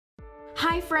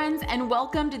Hi, friends, and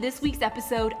welcome to this week's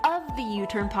episode of the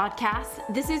U-Turn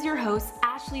Podcast. This is your host,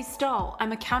 Ashley Stahl.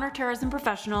 I'm a counterterrorism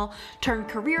professional turned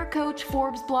career coach,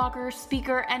 Forbes blogger,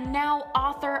 speaker, and now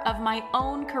author of my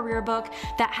own career book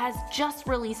that has just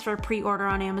released for pre-order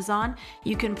on Amazon.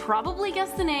 You can probably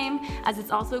guess the name, as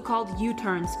it's also called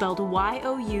U-Turn, spelled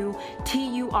Y-O-U-T-U-R-N.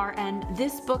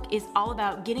 This book is all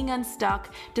about getting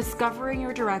unstuck, discovering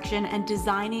your direction, and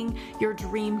designing your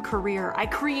dream career. I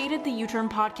created the U-Turn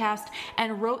Podcast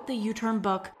and wrote the U-Turn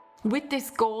book with this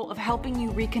goal of helping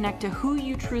you reconnect to who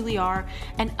you truly are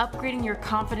and upgrading your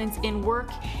confidence in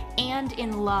work and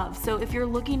in love. So if you're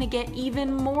looking to get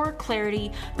even more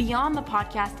clarity beyond the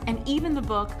podcast and even the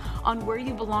book on where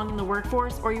you belong in the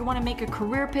workforce, or you want to make a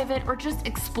career pivot or just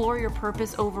explore your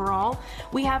purpose overall,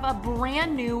 we have a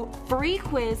brand new free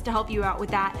quiz to help you out with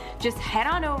that. Just head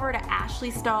on over to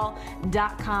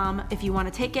ashleystahl.com if you want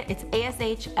to take it. It's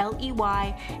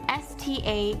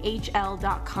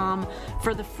ASHLEYSTAHL.com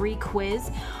for the free quiz.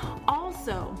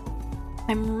 Also,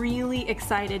 I'm really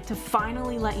excited to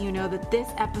finally let you know that this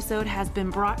episode has been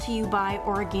brought to you by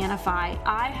Organifi.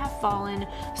 I have fallen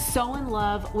so in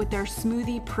love with their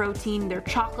smoothie protein, their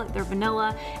chocolate, their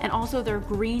vanilla, and also their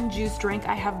green juice drink.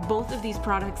 I have both of these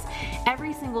products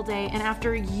every single day, and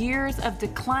after years of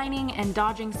declining and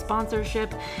dodging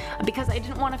sponsorship because I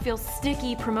didn't want to feel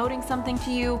sticky promoting something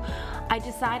to you, I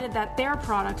decided that their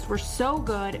products were so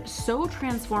good, so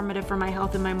transformative for my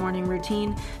health and my morning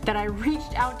routine, that I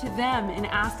reached out to them and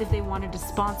asked if they wanted to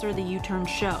sponsor the U-Turn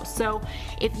show. So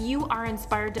if you are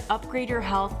inspired to upgrade your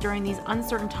health during these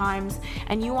uncertain times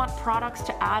and you want products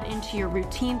to add into your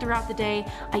routine throughout the day,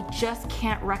 I just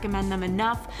can't recommend them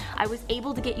enough. I was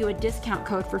able to get you a discount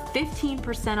code for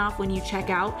 15% off when you check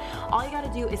out. All you got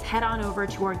to do is head on over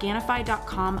to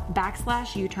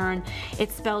Organifi.com/U-Turn.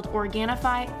 It's spelled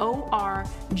Organifi,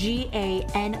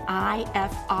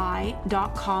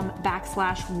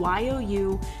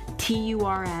 ORGANIFI.com/YOUTURN.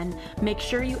 Make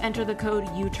sure you enter the code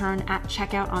U-Turn at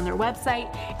checkout on their website.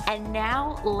 And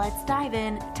now let's dive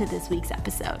in to this week's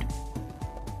episode.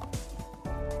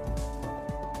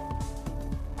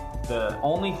 The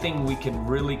only thing we can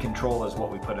really control is what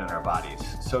we put in our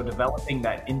bodies. So developing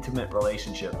that intimate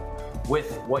relationship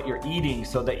with what you're eating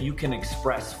so that you can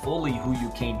express fully who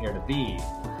you came here to be.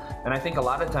 And I think a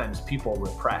lot of times people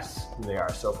repress who they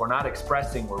are. So if we're not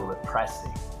expressing, we're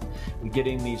repressing. We get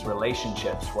in these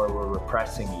relationships where we're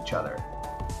repressing each other.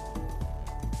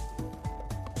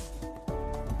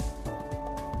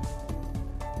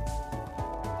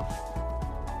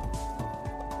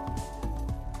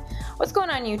 What's going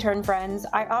on, U-Turn friends?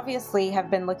 I obviously have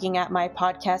been looking at my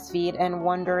podcast feed and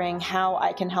wondering how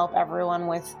I can help everyone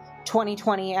with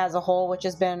 2020 as a whole, which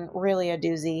has been really a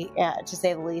doozy, to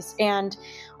say the least, and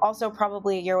also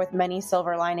probably a year with many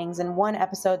silver linings. And one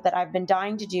episode that I've been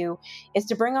dying to do is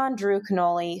to bring on Drew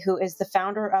Canole, who is the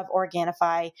founder of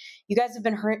Organifi. You guys have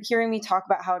been hearing me talk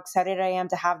about how excited I am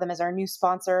to have them as our new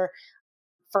sponsor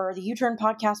for the U-Turn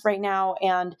podcast right now.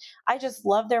 And I just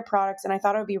love their products. And I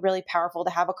thought it would be really powerful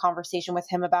to have a conversation with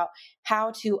him about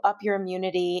how to up your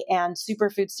immunity and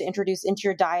superfoods to introduce into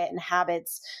your diet and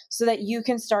habits so that you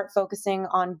can start focusing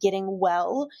on getting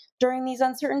well during these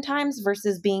uncertain times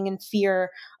versus being in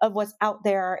fear of what's out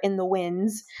there in the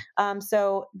winds.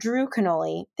 So Drew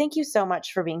Canole, thank you so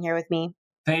much for being here with me.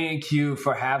 Thank you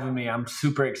for having me. I'm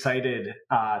super excited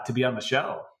to be on the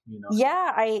show.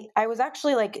 Yeah, I was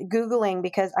actually like Googling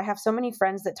because I have so many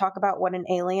friends that talk about what an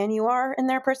alien you are in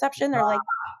their perception. They're like,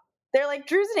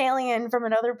 Drew's an alien from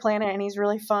another planet and he's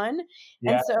really fun.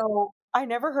 Yeah. And so I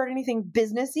never heard anything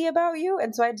businessy about you.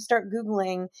 And so I had to start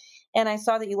Googling, and I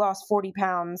saw that you lost 40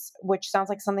 pounds, which sounds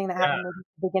like something that happened at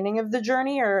the beginning of the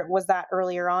journey, or was that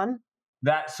earlier on?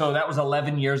 That was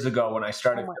 11 years ago when I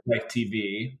started Life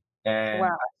TV. And wow.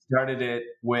 I started it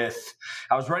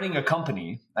I was running a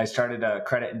company. I started a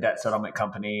credit and debt settlement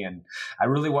company, and I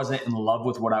really wasn't in love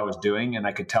with what I was doing. And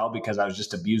I could tell because I was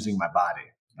just abusing my body.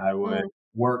 I would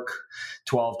work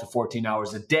 12 to 14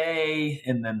 hours a day,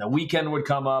 and then the weekend would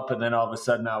come up, and then all of a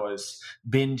sudden I was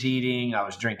binge eating, I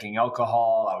was drinking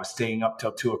alcohol, I was staying up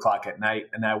till 2:00 at night,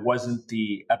 and I wasn't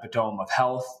the epitome of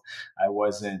health. I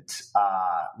wasn't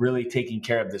really taking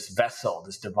care of this vessel,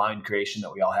 this divine creation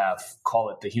that we all have, call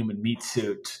it the human meat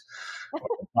suit or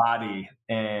the body.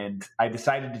 And I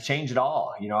decided to change it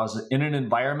all. I was in an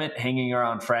environment hanging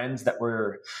around friends that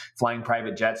were flying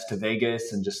private jets to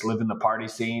Vegas and just living the party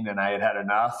scene. And I had had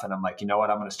enough. And I'm like, you know what?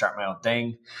 I'm going to start my own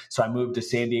thing. So I moved to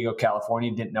San Diego,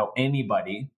 California, didn't know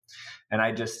anybody. And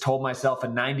I just told myself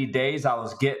in 90 days, I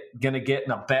was going to get in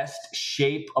the best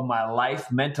shape of my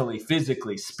life, mentally,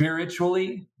 physically,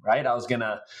 spiritually, right? I was going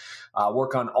to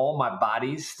work on all my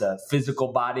bodies, the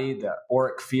physical body, the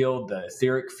auric field, the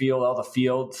etheric field, all the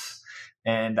fields.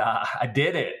 And I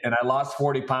did it. And I lost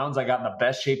 40 pounds. I got in the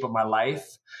best shape of my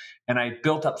life. And I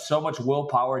built up so much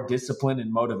willpower, discipline,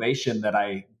 and motivation that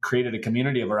I created a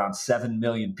community of around 7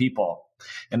 million people.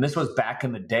 And this was back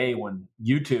in the day when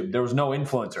YouTube, there was no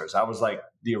influencers. I was like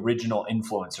the original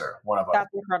influencer, one of them.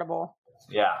 That's incredible.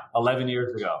 Yeah, 11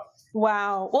 years ago.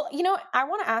 Wow. Well, I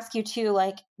want to ask you too,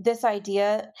 like this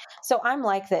idea. So I'm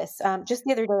like this. Just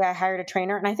the other day, I hired a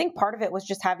trainer, and I think part of it was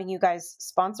just having you guys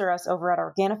sponsor us over at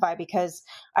Organifi because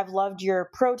I've loved your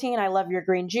protein, I love your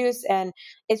green juice, and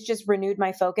it's just renewed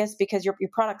my focus because your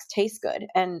products taste good,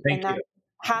 and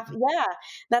that's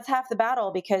that's half the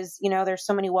battle because there's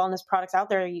so many wellness products out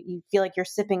there. You feel like you're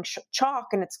sipping chalk,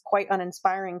 and it's quite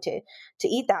uninspiring to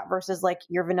eat that versus like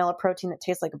your vanilla protein that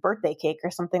tastes like a birthday cake or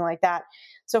something like that.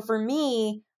 So for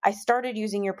me, I started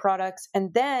using your products,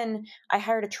 and then I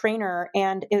hired a trainer,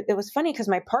 and it was funny because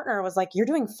my partner was like, "You're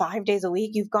doing 5 days a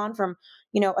week. You've gone from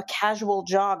a casual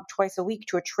jog twice a week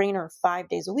to a trainer 5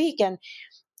 days a week." And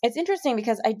it's interesting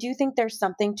because I do think there's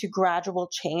something to gradual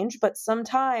change, but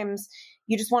sometimes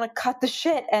you just want to cut the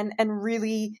shit and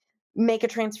really make a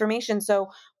transformation. So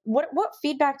what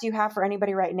feedback do you have for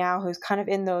anybody right now who's kind of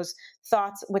in those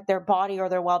thoughts with their body or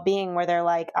their well-being where they're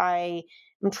like, I'm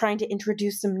trying to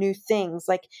introduce some new things?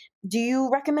 Like, do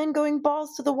you recommend going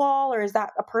balls to the wall, or is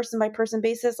that a person by person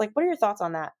basis? Like, what are your thoughts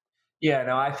on that? Yeah,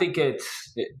 no, I think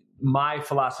my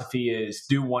philosophy is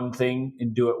do one thing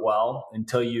and do it well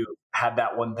until you have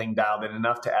that one thing dialed in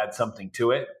enough to add something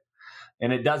to it.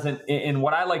 And it doesn't, and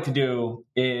what I like to do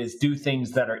is do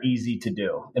things that are easy to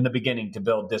do in the beginning to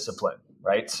build discipline,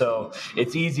 right? So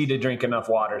it's easy to drink enough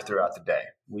water throughout the day.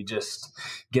 We just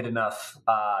get enough,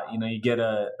 you get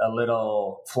a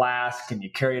little flask and you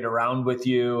carry it around with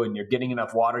you and you're getting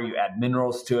enough water, you add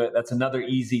minerals to it. That's another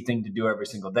easy thing to do every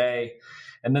single day.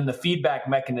 And then the feedback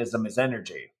mechanism is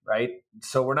energy, right?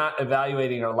 So we're not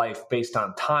evaluating our life based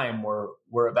on time.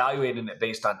 We're evaluating it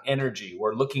based on energy.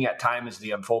 We're looking at time as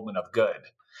the unfoldment of good.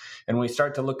 And when we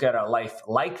start to look at our life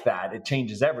like that, it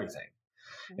changes everything.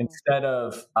 Instead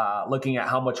of looking at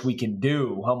how much we can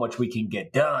do, how much we can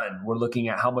get done, we're looking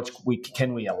at how much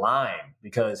can we align.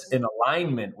 Because in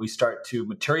alignment, we start to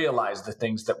materialize the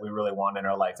things that we really want in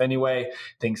our life anyway.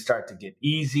 Things start to get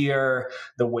easier.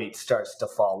 The weight starts to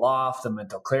fall off. The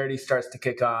mental clarity starts to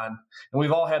kick on. And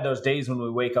we've all had those days when we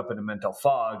wake up in a mental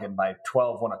fog, and by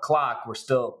 1 o'clock,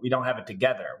 we don't have it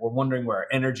together. We're wondering where our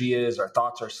energy is. Our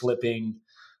thoughts are slipping.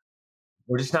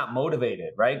 We're just not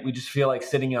motivated, right? We just feel like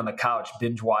sitting on the couch,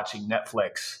 binge watching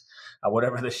Netflix,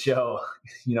 whatever the show,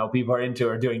 people are into,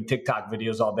 or doing TikTok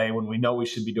videos all day when we know we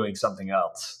should be doing something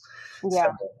else. Yeah.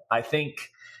 So I think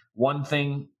one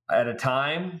thing at a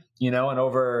time, and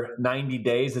over 90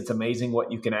 days, it's amazing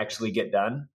what you can actually get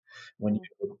done when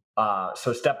you,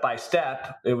 so step by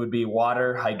step, it would be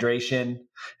water, hydration,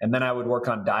 and then I would work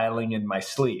on dialing in my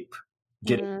sleep,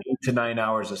 getting 8 to 9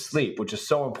 hours of sleep, which is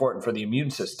so important for the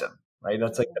immune system. Right?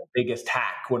 That's like the biggest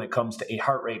hack when it comes to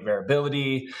heart rate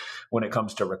variability, when it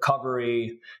comes to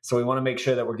recovery. So we want to make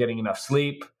sure that we're getting enough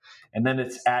sleep. And then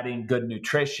it's adding good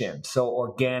nutrition. So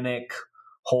organic,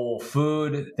 whole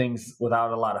food, things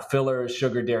without a lot of fillers,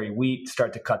 sugar, dairy, wheat,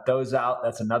 start to cut those out.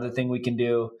 That's another thing we can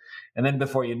do. And then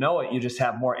before you know it, you just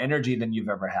have more energy than you've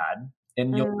ever had.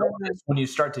 And you'll notice when you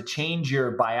start to change your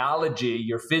biology,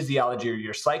 your physiology, or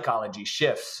your psychology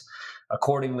shifts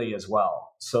accordingly as well.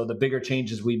 So the bigger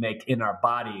changes we make in our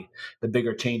body, the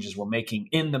bigger changes we're making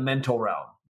in the mental realm.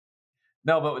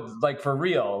 No, but like for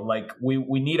real, like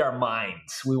we need our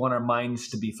minds. We want our minds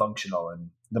to be functional. And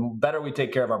the better we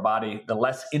take care of our body, the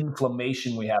less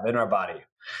inflammation we have in our body,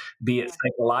 be it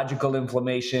psychological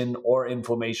inflammation or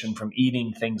inflammation from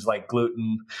eating things like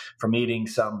gluten, from eating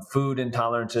some food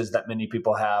intolerances that many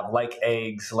people have, like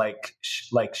eggs, like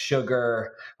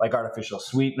sugar, like artificial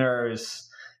sweeteners,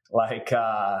 like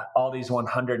all these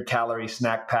 100-calorie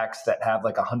snack packs that have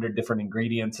like 100 different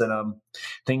ingredients in them,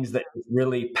 things that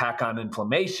really pack on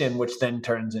inflammation, which then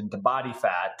turns into body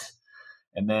fat.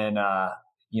 And then,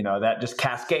 that just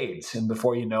cascades. And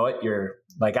before you know it, you're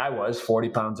like I was, 40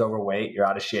 pounds overweight, you're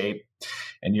out of shape,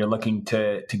 and you're looking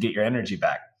to get your energy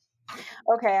back.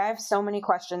 Okay, I have so many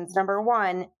questions. Number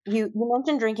one, you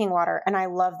mentioned drinking water, and I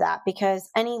love that because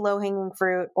any low hanging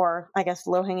fruit, or I guess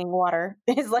low hanging water,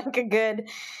 is like a good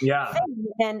Yeah.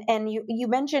 thing. And you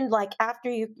mentioned like after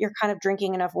you're kind of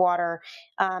drinking enough water,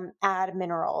 add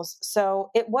minerals.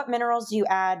 So, what minerals do you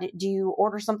add? Do you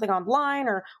order something online,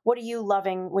 or what are you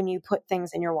loving when you put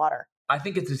things in your water? I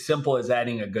think it's as simple as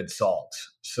adding a good salt.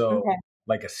 So, Okay.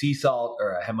 like a sea salt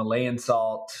or a Himalayan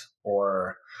salt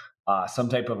or some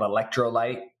type of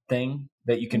electrolyte thing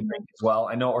that you can drink Hmm. as well.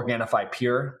 I know Organifi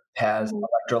Pure has Hmm.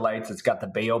 electrolytes. It's got the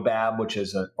baobab, which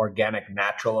is an organic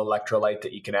natural electrolyte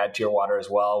that you can add to your water as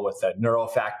well, with a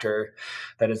neurofactor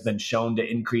that has been shown to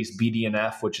increase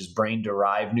BDNF, which is brain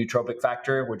derived nootropic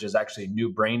factor, which is actually new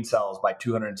brain cells by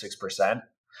 206%.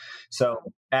 So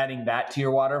adding that to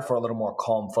your water for a little more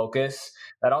calm focus.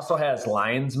 That also has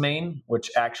lion's mane, which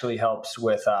actually helps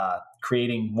with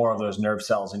creating more of those nerve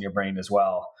cells in your brain as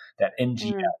well. That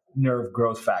NGF, nerve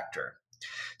growth factor.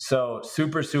 So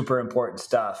super, super important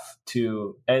stuff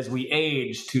to, as we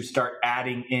age, to start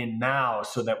adding in now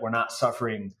so that we're not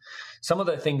suffering some of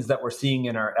the things that we're seeing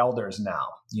in our elders now.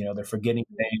 You know, they're forgetting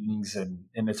things, and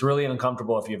it's really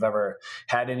uncomfortable if you've ever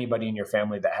had anybody in your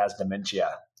family that has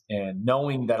dementia, and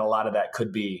knowing that a lot of that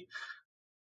could be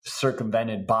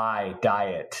circumvented by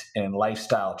diet and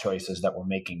lifestyle choices that we're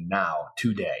making now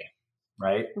today,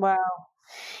 right? Wow.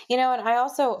 And I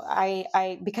also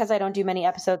I because I don't do many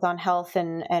episodes on health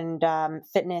and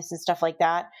fitness and stuff like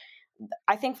that.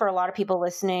 I think for a lot of people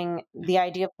listening, the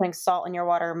idea of putting salt in your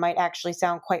water might actually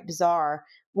sound quite bizarre.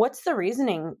 What's the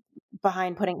reasoning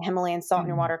behind putting Himalayan salt in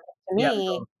your Mhm. water? To Yeah.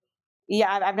 me,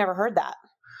 yeah, I've never heard that.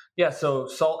 Yeah, so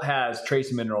salt has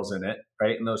trace minerals in it,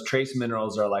 right? And those trace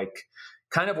minerals are like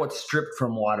kind of what's stripped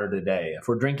from water today. If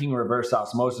we're drinking reverse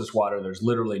osmosis water, there's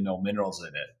literally no minerals in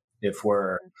it. If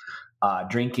we're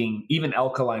drinking even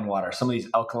alkaline water, some of these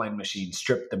alkaline machines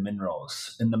strip the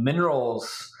minerals. And the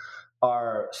minerals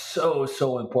are so,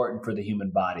 so important for the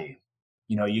human body.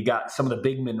 You know, you got some of the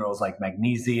big minerals like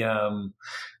magnesium,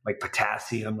 like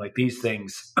potassium, like these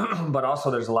things, but also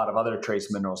there's a lot of other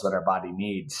trace minerals that our body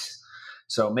needs.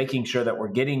 So making sure that we're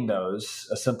getting those,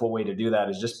 a simple way to do that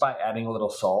is just by adding a little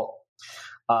salt.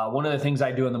 One of the things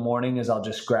I do in the morning is I'll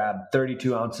just grab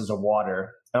 32 ounces of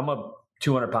water. I'm a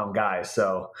 200-pound guy,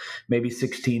 so maybe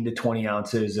 16 to 20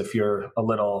 ounces if you're a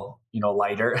little,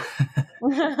 lighter.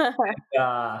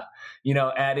 uh,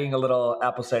 Adding a little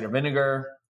apple cider vinegar,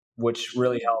 which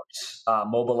really helps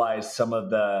mobilize some of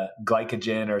the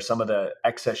glycogen or some of the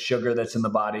excess sugar that's in the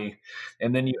body.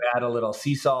 And then you add a little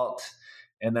sea salt.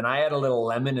 And then I add a little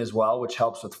lemon as well, which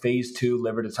helps with phase 2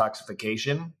 liver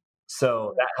detoxification.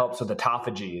 So that helps with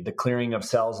autophagy, the clearing of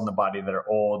cells in the body that are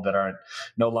old, that aren't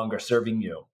no longer serving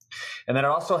you. And then it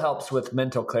also helps with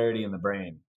mental clarity in the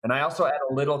brain. And I also add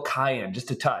a little cayenne, just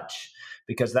a touch,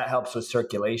 because that helps with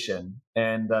circulation.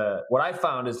 And what I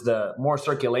found is the more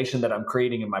circulation that I'm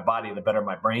creating in my body, the better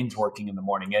my brain's working in the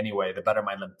morning anyway, the better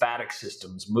my lymphatic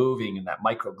system's moving, and that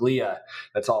microglia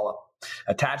that's all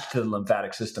attached to the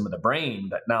lymphatic system of the brain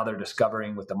that now they're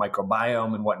discovering with the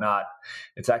microbiome and whatnot.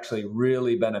 It's actually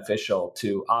really beneficial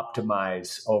to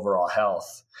optimize overall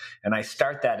health. And I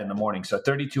start that in the morning. So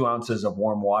 32 ounces of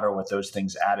warm water with those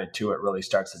things added to it really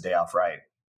starts the day off right.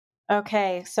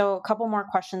 Okay, so a couple more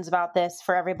questions about this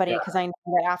for everybody, Yeah. because I know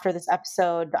that after this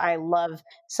episode, I love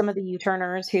some of the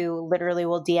U-turners who literally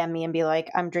will DM me and be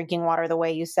like, "I'm drinking water the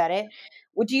way you said it."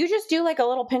 Would you just do like a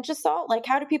little pinch of salt? Like,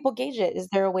 how do people gauge it? Is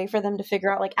there a way for them to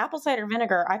figure out? Like apple cider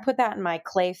vinegar, I put that in my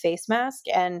clay face mask,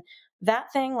 and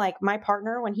that thing, like my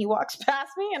partner, when he walks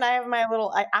past me, and I have my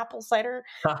little apple cider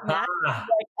mask,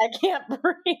 like I can't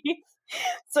breathe.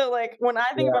 So, like, when I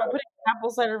think about Yeah. putting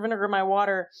apple cider vinegar in my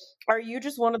water, are you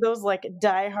just one of those like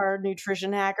diehard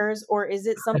nutrition hackers, or is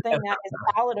it something that is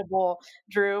palatable,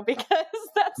 Drew? Because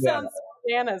that Yeah. sounds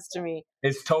bananas to me.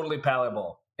 It's totally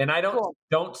palatable. And I Cool.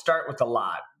 don't start with a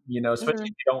lot, especially Hmm.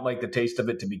 if you don't like the taste of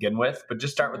it to begin with, but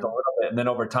just start with a little bit. And then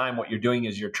over time, what you're doing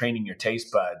is you're training your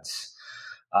taste buds.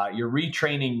 You're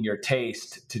retraining your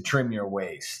taste to trim your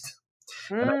waist.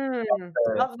 And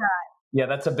Love that. yeah,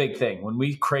 that's a big thing. When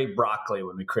we crave broccoli,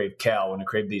 when we crave kale, when we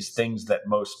crave these things that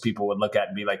most people would look at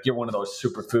and be like, you're one of those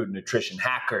superfood nutrition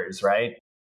hackers, right?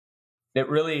 It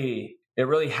really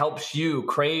helps you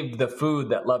crave the food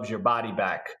that loves your body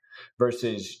back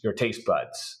versus your taste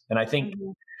buds. And I think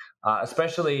Mhm.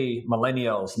 especially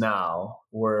millennials now,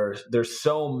 where there's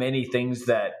so many things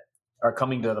that are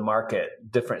coming to the market,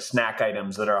 different snack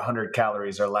items that are 100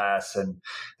 calories or less, and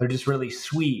they're just really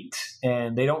sweet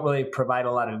and they don't really provide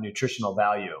a lot of nutritional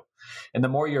value. And the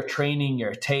more you're training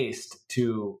your taste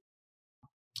to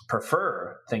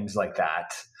prefer things like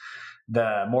that,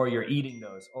 the more you're eating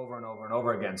those over and over and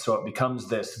over again. So it becomes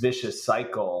this vicious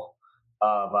cycle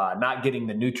of not getting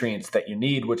the nutrients that you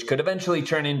need, which could eventually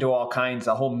turn into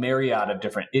a whole myriad of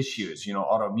different issues.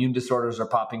 Autoimmune disorders are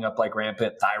popping up like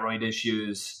rampant, thyroid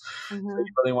issues. Mm-hmm. So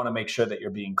you really want to make sure that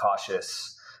you're being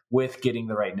cautious with getting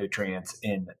the right nutrients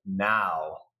in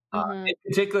now. Mm-hmm. In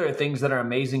particular, things that are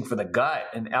amazing for the gut,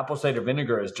 and apple cider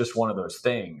vinegar is just one of those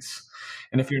things.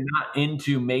 And if you're not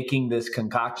into making this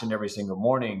concoction every single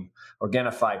morning,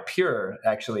 Organifi Pure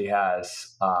actually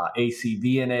has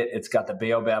ACV in it. It's got the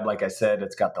baobab, like I said.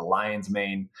 It's got the lion's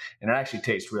mane, and it actually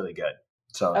tastes really good.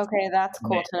 So okay, that's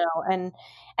cool to know.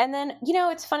 And then,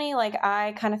 it's funny, like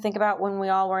I kind of think about when we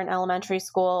all were in elementary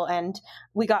school and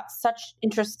we got such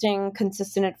interesting,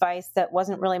 consistent advice that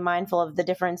wasn't really mindful of the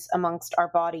difference amongst our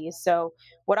bodies. So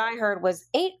what I heard was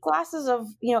 8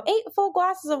 full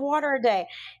glasses of water a day.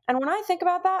 And when I think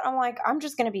about that, I'm like, I'm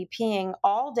just going to be peeing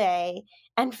all day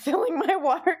and filling my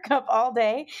water cup all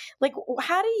day. Like,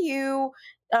 how do you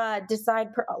decide,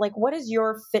 what is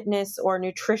your fitness or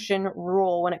nutrition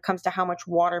rule when it comes to how much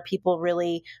water people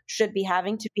really should be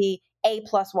having to be A+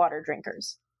 water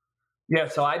drinkers? Yeah,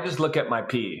 so I just look at my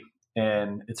pee,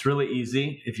 and it's really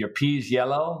easy. If your pee's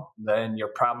yellow, then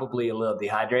you're probably a little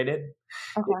dehydrated.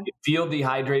 Okay. If you feel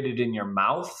dehydrated in your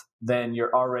mouth, then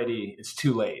it's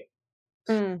too late.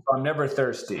 So I'm never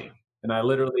thirsty. And I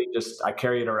literally I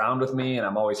carry it around with me, and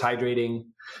I'm always hydrating.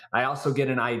 I also get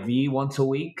an IV once a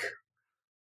week.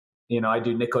 I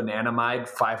do niconanamide,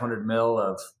 500 mil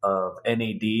of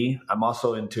NAD. I'm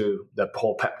also into the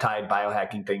whole peptide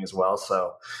biohacking thing as well.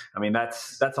 So,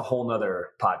 that's a whole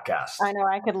nother podcast. I know.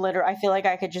 I feel like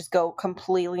I could just go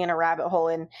completely in a rabbit hole.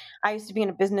 And I used to be in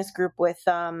a business group with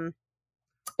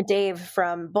Dave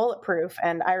from Bulletproof.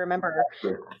 And I remember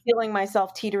feeling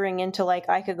myself teetering into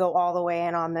I could go all the way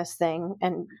in on this thing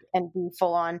and be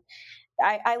full on.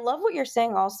 I love what you're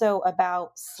saying also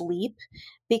about sleep,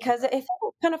 because I think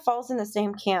it kind of falls in the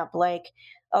same camp. Like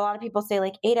a lot of people say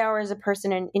 8 hours a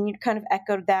person, and you kind of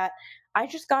echoed that. I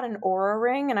just got an Oura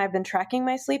ring and I've been tracking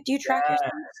my sleep. Do you track your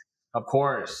sleep? Of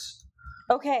course.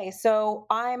 Okay. So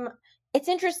it's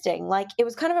interesting. It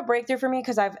was kind of a breakthrough for me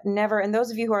because I've never, and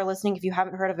those of you who are listening, if you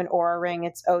haven't heard of an Oura ring,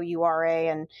 it's Oura,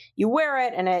 and you wear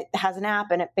it and it has an app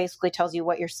and it basically tells you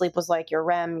what your sleep was like, your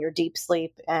REM, your deep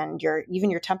sleep, and even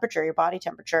your temperature, your body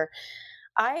temperature.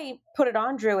 I put it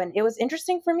on, Drew, and it was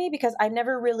interesting for me because I'd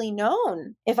never really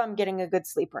known if I'm getting a good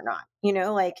sleep or not.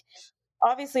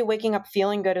 Obviously waking up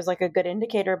feeling good is a good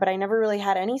indicator, but I never really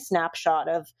had any snapshot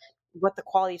of what the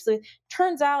quality of sleep.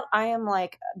 Turns out I am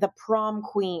the prom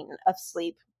queen of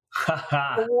sleep.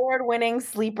 Award-winning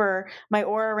sleeper. My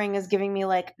Oura ring is giving me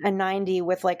a 90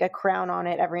 with a crown on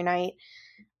it every night.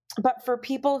 But for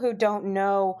people who don't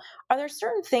know, are there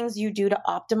certain things you do to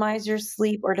optimize your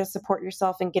sleep or to support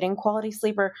yourself in getting quality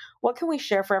sleep? Or what can we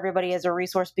share for everybody as a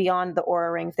resource beyond the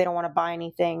Oura ring if they don't want to buy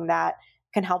anything that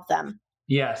can help them?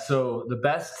 Yeah, so the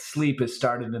best sleep is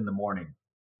started in the morning.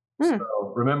 So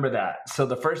remember that. So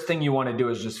the first thing you want to do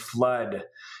is just flood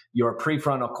your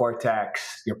prefrontal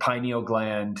cortex, your pineal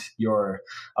gland, your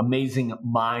amazing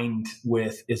mind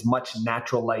with as much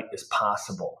natural light as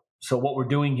possible. So what we're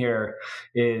doing here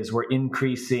is we're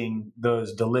increasing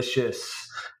those delicious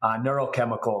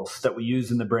neurochemicals that we use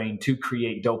in the brain to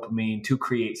create dopamine, to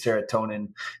create serotonin,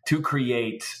 to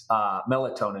create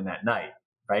melatonin at night,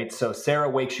 right? So Sarah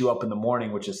wakes you up in the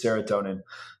morning, which is serotonin,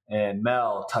 and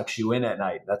Mel tucks you in at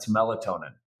night. That's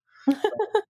melatonin.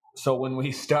 So when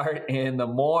we start in the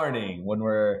morning, when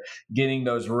we're getting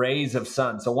those rays of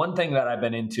sun. So one thing that I've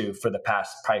been into for the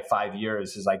past probably 5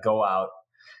 years is I go out,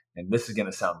 and this is going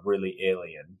to sound really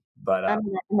alien, but I'm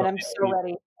so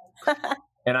ready.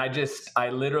 And I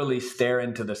literally stare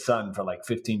into the sun for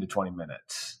 15 to 20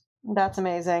 minutes. That's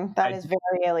amazing. That is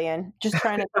very alien. Just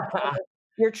trying to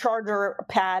your charger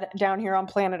pad down here on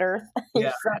planet Earth.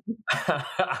 Yeah.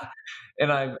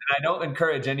 And I don't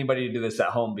encourage anybody to do this at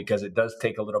home because it does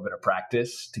take a little bit of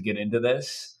practice to get into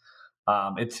this.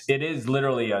 It is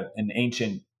literally an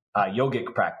ancient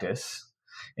yogic practice.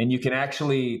 And you can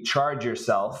actually charge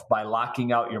yourself by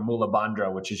locking out your Mula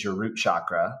Bandha, which is your root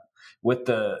chakra. With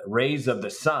the rays of the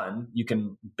sun, you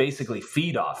can basically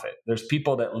feed off it. There's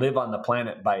people that live on the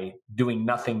planet by doing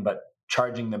nothing but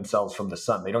charging themselves from the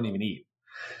sun. They don't even eat.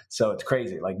 So it's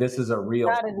crazy. This is a real.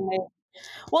 That is amazing.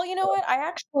 Well, you know what?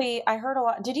 I heard a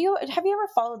lot. Have you ever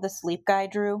followed the sleep guy,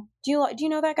 Drew? Do you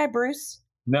know that guy, Bruce?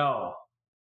 No.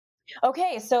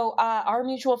 Okay, so our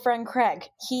mutual friend Craig,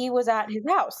 he was at his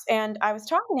house, and I was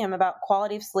talking to him about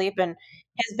quality of sleep, and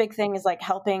his big thing is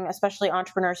helping, especially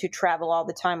entrepreneurs who travel all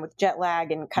the time with jet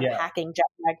lag and kind of hacking jet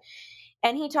lag.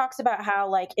 And he talks about how,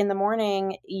 like, in the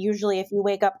morning, usually if you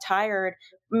wake up tired,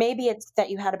 maybe it's that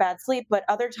you had a bad sleep, but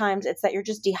other times it's that you're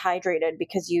just dehydrated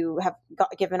because you have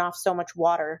given off so much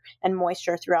water and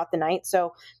moisture throughout the night.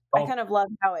 So I Oh, kind of love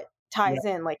how it yeah. ties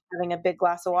in, like having a big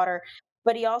glass of water.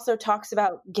 But he also talks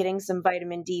about getting some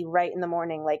vitamin D right in the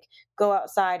morning, like go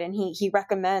outside, and he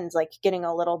recommends like getting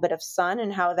a little bit of sun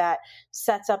and how that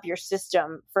sets up your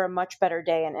system for a much better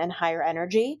day and higher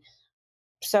energy.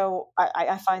 So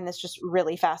I find this just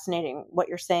really fascinating what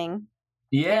you're saying.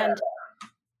 Yeah. And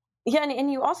yeah,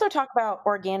 and you also talk about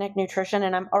organic nutrition,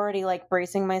 and I'm already like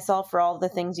bracing myself for all the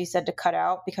things you said to cut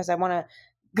out because I want to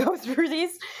go through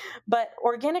these. But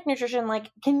organic nutrition,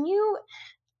 like, can you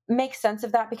make sense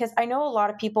of that? Because I know a lot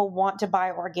of people want to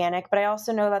buy organic, but I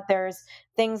also know that there's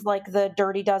things like the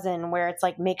Dirty Dozen where it's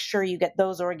like, make sure you get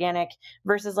those organic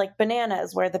versus like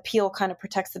bananas where the peel kind of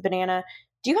protects the banana.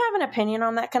 Do you have an opinion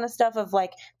on that kind of stuff of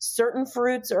like certain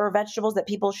fruits or vegetables that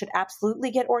people should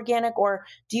absolutely get organic? Or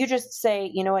do you just say,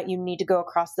 you know what, you need to go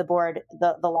across the board,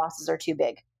 the losses are too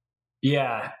big?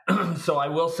 Yeah. So I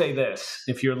will say this,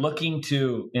 if you're looking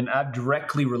to, and I've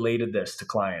directly related this to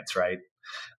clients, right?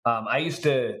 I used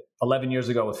to, 11 years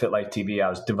ago with FitLife TV, I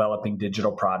was developing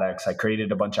digital products. I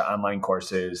created a bunch of online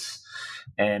courses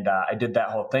and I did that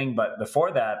whole thing. But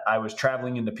before that, I was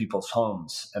traveling into people's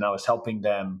homes and I was helping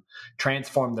them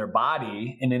transform their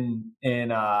body. And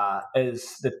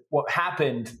what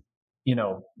happened,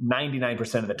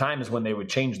 99% of the time is when they would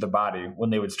change their body,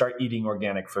 when they would start eating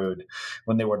organic food,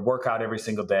 when they would work out every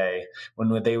single day,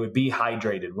 when they would be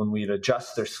hydrated, when we'd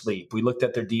adjust their sleep. We looked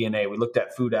at their DNA, we looked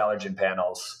at food allergen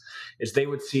panels, is they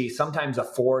would see sometimes a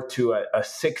 4 to a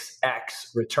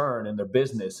 6x return in their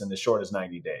business in as short as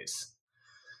 90 days.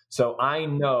 So I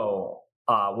know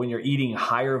when you're eating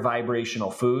higher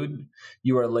vibrational food,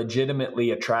 you are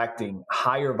legitimately attracting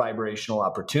higher vibrational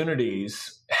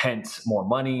opportunities, hence more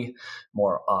money,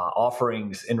 more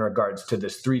offerings in regards to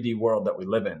this 3D world that we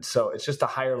live in. So it's just a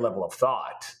higher level of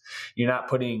thought. You're not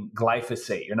putting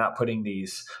glyphosate, you're not putting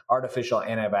these artificial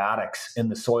antibiotics in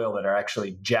the soil that are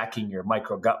actually jacking your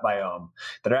microgut biome,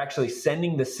 that are actually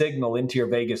sending the signal into your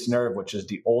vagus nerve, which is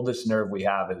the oldest nerve we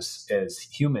have as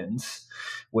humans,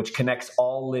 which connects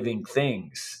all living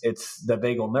things. It's the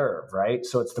vagal nerve, right?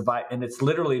 So it's and it's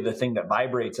literally the thing that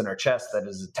vibrates in our chest that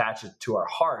is attached to our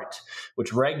heart,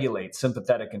 which regulates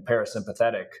sympathetic and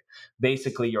parasympathetic,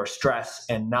 basically your stress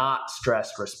and not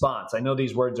stress response. I know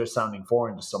these words are sounding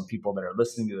foreign to some people that are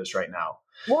listening to this right now.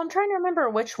 Well, I'm trying to remember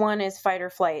which one is fight or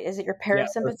flight. Is it your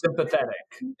parasympathetic? Yeah, sympathetic.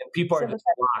 And people are just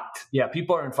locked. Yeah,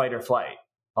 people are in fight or flight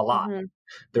a lot. Mm-hmm.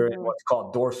 They're in what's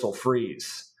called dorsal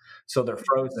freeze. So they're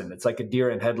frozen. It's like a deer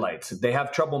in headlights. They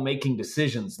have trouble making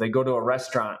decisions. They go to a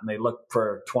restaurant and they look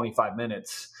for 25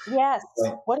 minutes. Yes.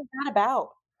 Right? What is that about?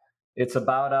 It's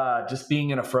about just being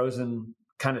in a frozen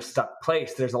kind of stuck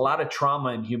place. There's a lot of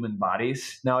trauma in human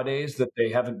bodies nowadays that they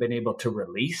haven't been able to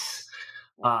release.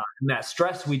 And that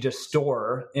stress we just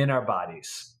store in our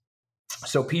bodies.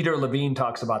 So Peter Levine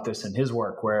talks about this in his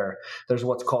work where there's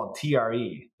what's called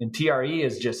TRE. And TRE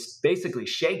is just basically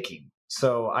shaking.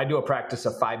 So I do a practice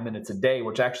of 5 minutes a day,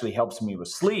 which actually helps me with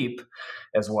sleep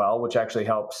as well, which actually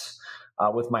helps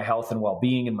with my health and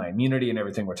well-being and my immunity and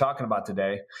everything we're talking about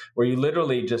today, where you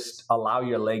literally just allow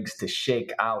your legs to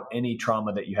shake out any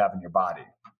trauma that you have in your body.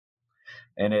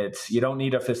 And you don't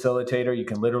need a facilitator. You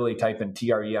can literally type in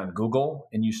TRE on Google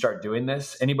and you start doing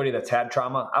this. Anybody that's had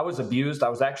trauma, I was abused. I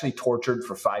was actually tortured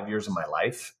for 5 years of my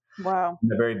life. Wow. In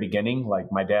the very beginning,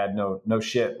 like my dad, no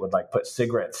shit, would like put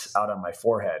cigarettes out on my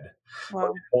forehead. Wow.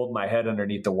 Or hold my head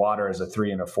underneath the water as a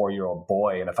 3 and a 4-year-old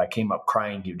boy. And if I came up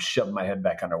crying, he'd shove my head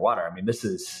back underwater. I mean,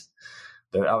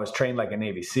 I was trained like a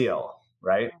Navy SEAL,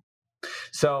 right?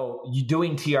 So you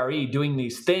doing TRE, doing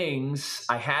these things,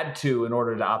 I had to in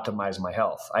order to optimize my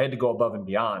health. I had to go above and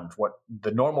beyond what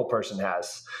the normal person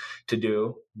has to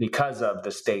do because of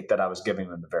the state that I was giving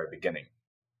them in the very beginning.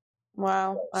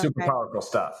 Wow. Super powerful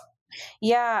stuff.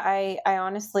 Yeah, I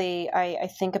honestly, I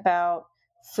think about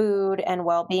food and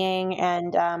well-being.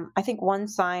 And I think one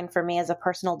sign for me as a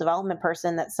personal development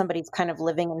person that somebody's kind of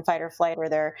living in fight or flight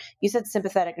where you said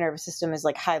sympathetic nervous system is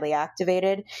like highly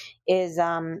activated is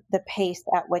the pace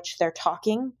at which they're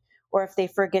talking or if they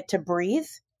forget to breathe,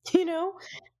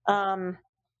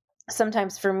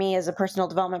 sometimes for me as a personal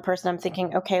development person, I'm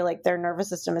thinking, okay, like their nervous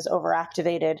system is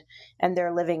overactivated and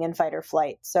they're living in fight or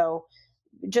flight. So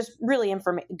just really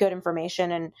good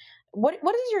information. And what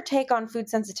is your take on food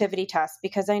sensitivity tests?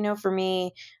 Because I know for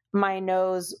me, my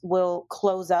nose will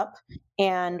close up.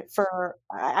 And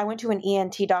I went to an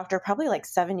ENT doctor probably like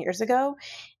 7 years ago.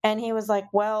 And he was like,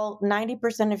 well,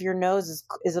 90% of your nose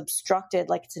is obstructed,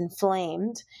 like it's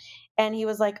inflamed. And he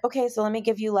was like, okay, so let me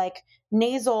give you like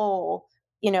nasal,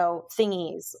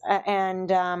 thingies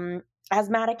and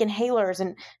asthmatic inhalers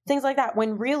and things like that.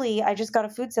 When really I just got a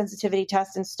food sensitivity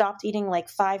test and stopped eating like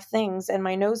 5 things and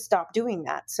my nose stopped doing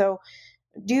that. So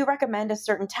do you recommend a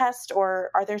certain test,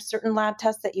 or are there certain lab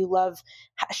tests that you love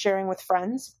sharing with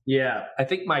friends? Yeah, I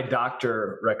think my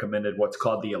doctor recommended what's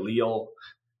called the allele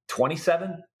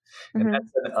 27. And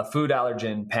that's a food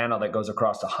allergen panel that goes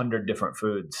across 100 different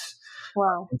foods.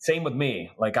 Wow. And same with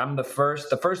me. Like I'm the first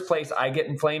place I get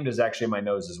inflamed is actually my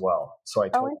nose as well. So I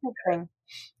totally interesting.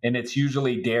 And it's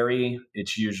usually dairy.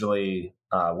 It's usually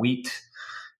wheat.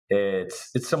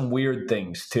 It's some weird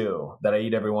things too that I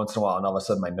eat every once in a while, and all of a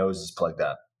sudden my nose is plugged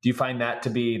up. Do you find that to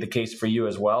be the case for you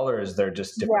as well, or is there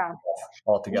just different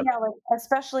altogether? Yeah, like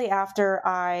especially after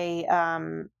I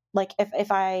like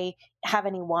if I have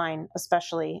any wine,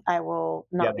 especially, I will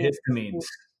not be histamines.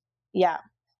 Yeah.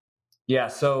 Yeah.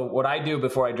 So what I do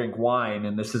before I drink wine,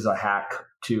 and this is a hack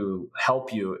to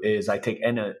help you, is I take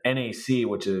NAC,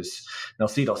 which is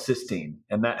N-acetylcysteine,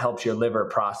 and that helps your liver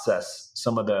process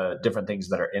some of the different things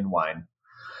that are in wine.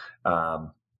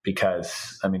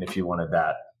 Because I mean, if you wanted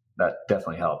that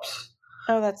definitely helps.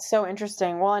 Oh, that's so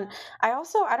interesting. Well, and I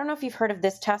don't know if you've heard of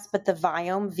this test, but the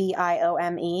Viome,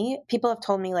 Viome, people have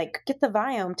told me like, get the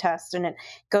Viome test, and it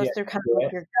goes through kind of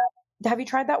like your gut. Have you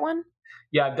tried that one?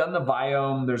 Yeah, I've done the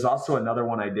Viome. There's also another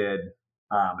one I did.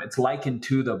 It's likened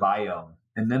to the Viome.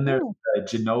 And then there's the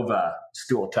Genova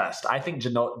stool test. I think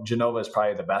Genova is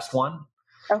probably the best one.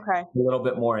 Okay. A little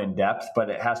bit more in depth, but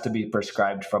it has to be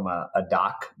prescribed from a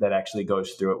doc that actually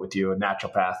goes through it with you. A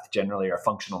naturopath generally, or a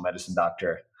functional medicine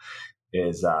doctor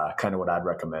is kind of what I'd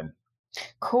recommend.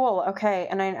 Cool. Okay.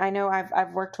 And I know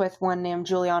I've worked with one named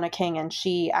Juliana King, and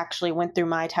she actually went through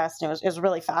my test, and it was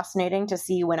really fascinating to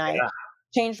see when I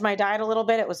changed my diet a little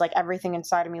bit. It was like everything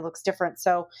inside of me looks different.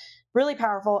 So really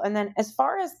powerful. And then as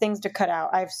far as things to cut out,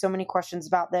 I have so many questions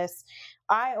about this.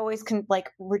 I always can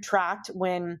like retract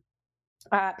when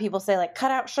people say like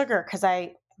cut out sugar, because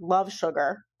I love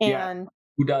sugar. And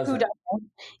who doesn't?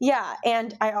 Yeah.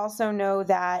 And I also know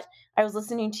that I was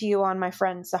listening to you on my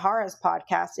friend Sahara's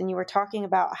podcast, and you were talking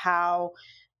about how,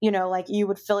 like you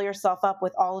would fill yourself up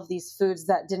with all of these foods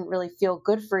that didn't really feel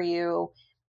good for you,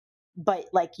 but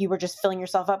like you were just filling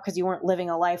yourself up because you weren't living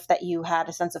a life that you had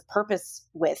a sense of purpose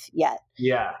with yet.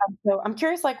 Yeah. So I'm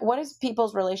curious, like, what is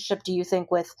people's relationship, do you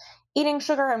think, with eating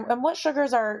sugar, and what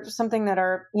sugars are something that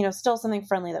are, still something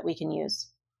friendly that we can use?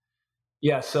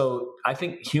 Yeah. So I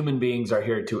think human beings are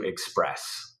here to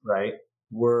express, right?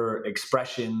 We're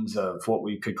expressions of what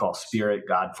we could call spirit,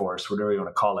 God force, whatever you want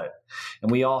to call it. And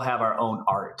we all have our own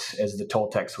art, as the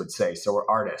Toltecs would say. So we're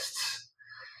artists.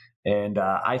 And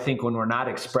I think when we're not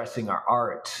expressing our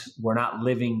art, we're not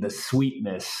living the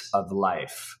sweetness of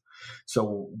life.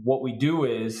 So what we do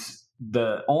is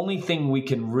the only thing we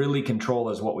can really control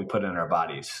is what we put in our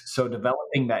bodies. So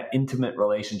developing that intimate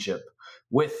relationship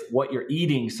with what you're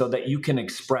eating so that you can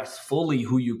express fully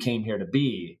who you came here to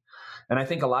be. And I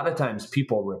think a lot of times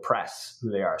people repress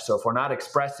who they are. So if we're not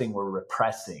expressing, we're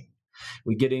repressing.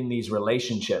 We get in these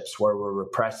relationships where we're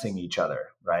repressing each other,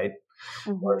 right?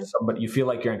 Or somebody, you feel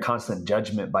like you're in constant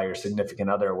judgment by your significant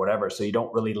other or whatever. So you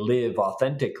don't really live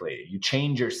authentically. You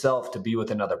change yourself to be with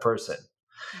another person.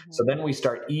 So then we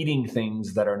start eating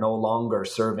things that are no longer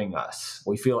serving us.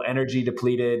 We feel energy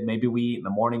depleted. Maybe we eat in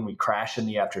the morning, we crash in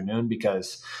the afternoon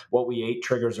because what we ate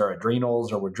triggers our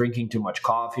adrenals, or we're drinking too much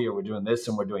coffee, or we're doing this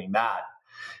and we're doing that.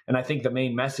 And I think the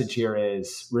main message here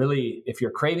is really, if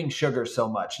you're craving sugar so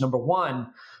much, number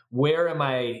one, where am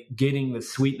I getting the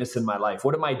sweetness in my life?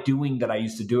 What am I doing that I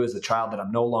used to do as a child that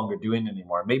I'm no longer doing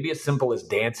anymore? Maybe as simple as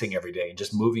dancing every day and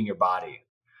just moving your body.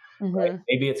 Right?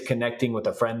 Maybe it's connecting with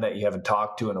a friend that you haven't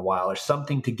talked to in a while, or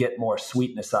something to get more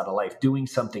sweetness out of life, doing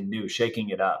something new, shaking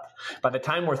it up. By the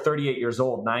time we're 38 years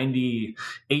old, 98%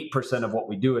 of what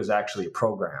we do is actually a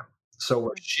program. So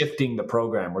we're shifting the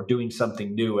program. We're doing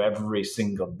something new every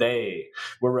single day.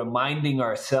 We're reminding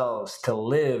ourselves to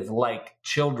live like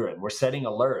children. We're setting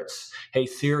alerts. Hey,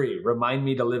 Siri, remind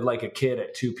me to live like a kid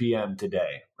at 2 p.m.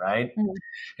 today, right?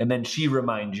 And then she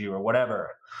reminds you, or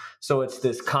whatever. So it's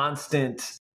this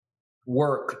constant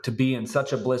work to be in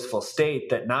such a blissful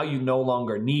state that now you no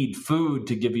longer need food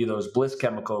to give you those bliss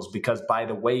chemicals, because by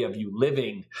the way of you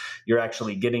living, you're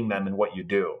actually getting them in what you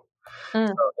do.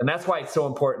 So, and that's why it's so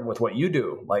important with what you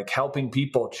do, like helping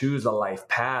people choose a life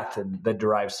path and that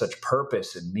derives such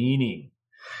purpose and meaning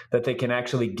that they can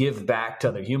actually give back to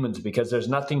other humans, because there's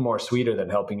nothing more sweeter than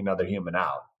helping another human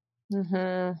out.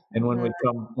 And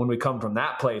when we come from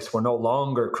that place, we're no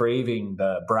longer craving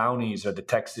the brownies or the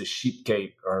Texas sheep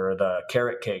cake or the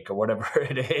carrot cake or whatever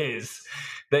it is.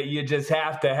 that you just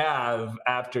have to have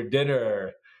after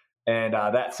dinner. And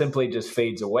that simply just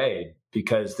fades away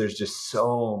because there's just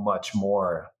so much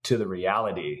more to the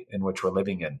reality in which we're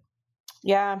living in.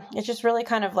 Yeah, it just really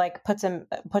kind of like puts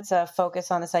a focus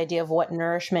on this idea of what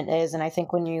nourishment is. And I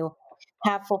think when you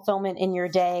have fulfillment in your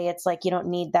day, it's like you don't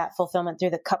need that fulfillment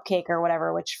through the cupcake or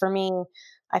whatever, which for me,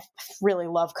 really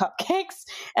love cupcakes,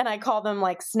 and I call them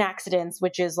like snacksidents,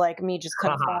 which is like me just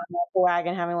kind of falling off the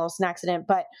wagon, having a little snacksident.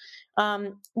 But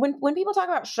when people talk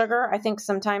about sugar, I think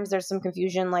sometimes there's some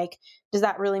confusion. Like, does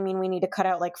that really mean we need to cut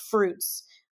out like fruits,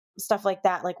 stuff like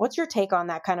that? Like, what's your take on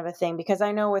that kind of a thing? Because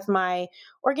I know with my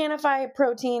Organifi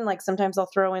protein, like sometimes I'll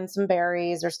throw in some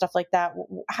berries or stuff like that.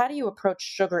 How do you approach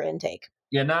sugar intake?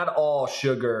 Yeah, not all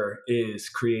sugar is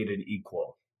created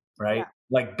equal, right? Yeah.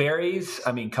 Like berries,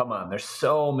 I mean, come on, there's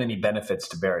so many benefits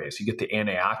to berries. You get the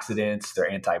antioxidants, they're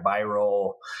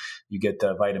antiviral, you get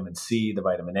the vitamin C, the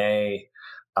vitamin A.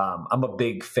 I'm a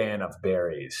big fan of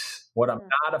berries. What I'm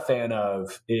not a fan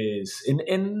of is,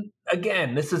 and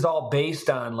again, this is all based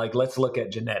on like, let's look at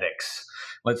genetics.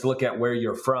 Let's look at where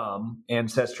you're from,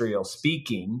 ancestral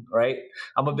speaking, right?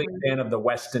 I'm a big fan of the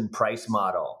Weston Price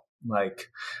model. Like,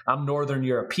 I'm Northern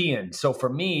European. So for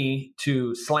me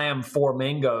to slam 4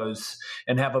 mangoes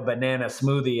and have a banana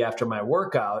smoothie after my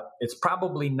workout, it's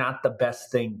probably not the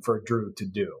best thing for Drew to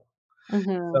do.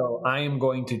 So I am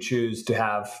going to choose to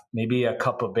have maybe a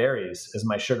cup of berries as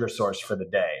my sugar source for the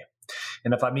day.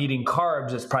 And if I'm eating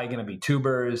carbs, it's probably going to be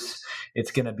tubers.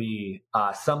 It's going to be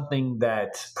something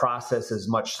that processes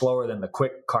much slower than the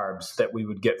quick carbs that we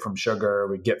would get from sugar,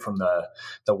 we get from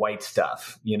the white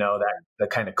stuff, that the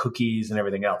kind of cookies and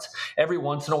everything else. Every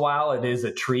once in a while, it is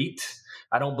a treat.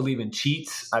 I don't believe in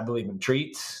cheats. I believe in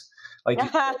treats. Like,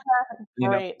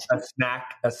 right.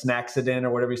 a snacksident or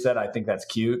whatever you said. I think that's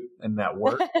cute and that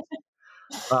works.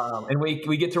 And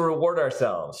we get to reward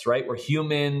ourselves, right? We're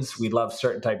humans. We love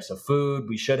certain types of food.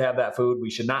 We should have that food.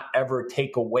 We should not ever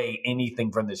take away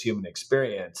anything from this human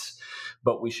experience,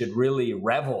 but we should really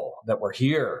revel that we're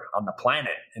here on the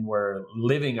planet and we're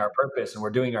living our purpose and we're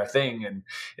doing our thing. And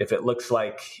if it looks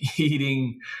like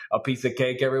eating a piece of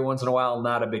cake every once in a while,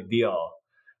 not a big deal.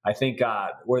 I think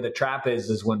where the trap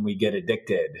is when we get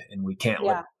addicted and we can't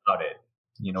live without it.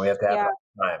 We have to have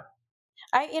time.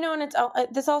 And it's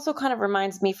this also kind of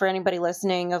reminds me, for anybody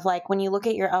listening, of like when you look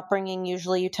at your upbringing,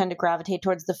 usually you tend to gravitate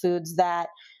towards the foods that,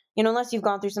 unless you've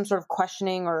gone through some sort of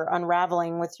questioning or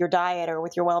unraveling with your diet or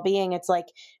with your well-being, it's like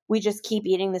we just keep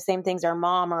eating the same things our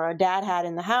mom or our dad had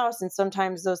in the house. And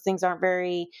sometimes those things aren't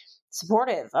very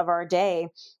supportive of our day.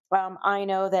 I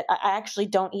know that I actually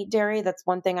don't eat dairy. That's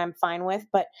one thing I'm fine with.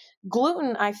 But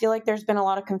gluten, I feel like there's been a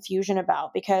lot of confusion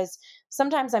about, because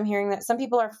sometimes I'm hearing that some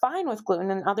people are fine with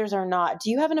gluten and others are not. Do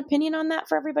you have an opinion on that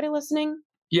for everybody listening?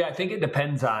 Yeah, I think it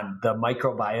depends on the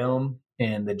microbiome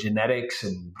and the genetics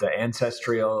and the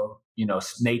ancestral,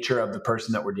 nature of the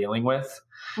person that we're dealing with.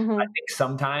 I think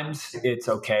sometimes it's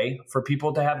okay for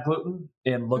people to have gluten,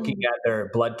 and looking at their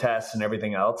blood tests and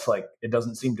everything else, like it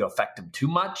doesn't seem to affect them too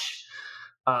much.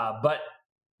 But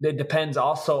it depends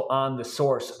also on the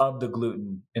source of the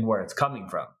gluten and where it's coming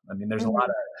from. I mean, there's a lot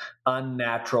of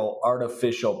unnatural,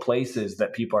 artificial places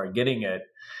that people are getting it,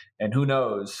 and who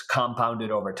knows,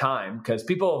 compounded over time. Because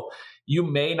you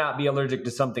may not be allergic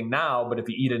to something now, but if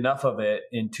you eat enough of it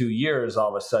in 2 years, all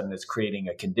of a sudden it's creating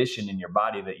a condition in your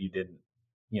body that you didn't,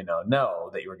 know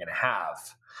that you were going to have.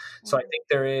 So I think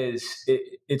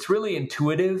it's really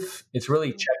intuitive. It's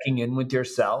really checking in with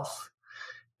yourself,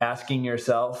 asking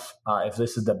yourself if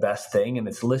this is the best thing, and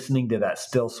it's listening to that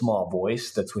still small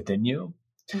voice that's within you,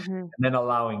 and then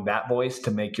allowing that voice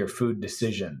to make your food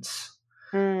decisions.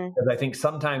 Because I think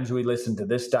sometimes we listen to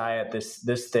this diet,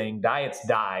 this thing. Diets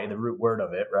die, the root word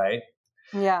of it, right?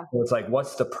 Yeah. So it's like,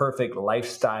 what's the perfect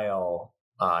lifestyle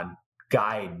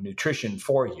guide, nutrition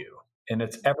for you? And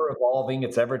it's ever evolving,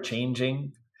 it's ever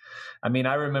changing. I mean,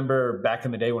 I remember back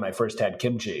in the day when I first had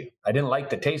kimchi, I didn't like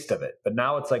the taste of it, but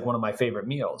now it's like one of my favorite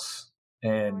meals,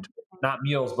 and not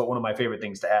meals, but one of my favorite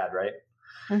things to add, right?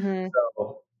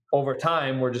 So over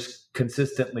time, we're just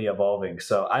consistently evolving.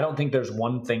 So I don't think there's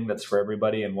one thing that's for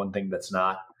everybody and one thing that's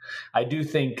not. I do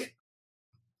think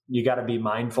you got to be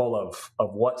mindful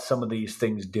of what some of these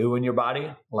things do in your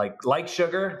body, like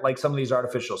sugar, like some of these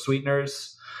artificial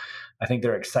sweeteners. I think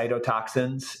they're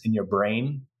excitotoxins in your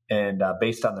brain. And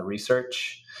based on the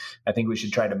research, I think we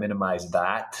should try to minimize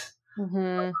that.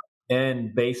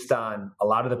 And based on a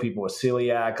lot of the people with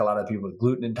celiac, a lot of the people with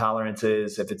gluten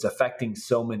intolerances, if it's affecting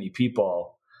so many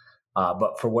people,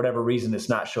 but for whatever reason, it's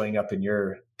not showing up in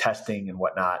your testing and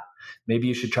whatnot, maybe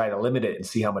you should try to limit it and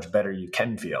see how much better you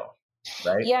can feel.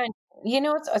 Right? Yeah.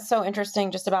 What's so interesting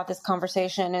just about this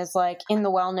conversation is like in the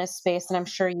wellness space, and I'm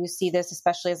sure you see this,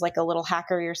 especially as like a little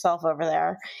hacker yourself over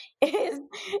there, is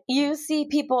you see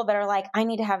people that are like, I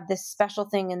need to have this special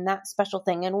thing and that special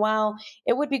thing. And while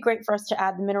it would be great for us to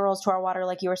add the minerals to our water,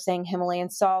 like you were saying,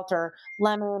 Himalayan salt or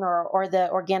lemon or the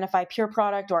Organifi pure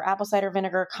product or apple cider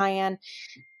vinegar, cayenne,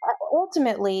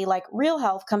 ultimately, like real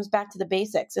health comes back to the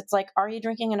basics. It's like, are you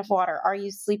drinking enough water? Are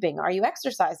you sleeping? Are you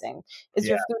exercising? Is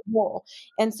Yeah. your food whole?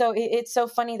 And so it's so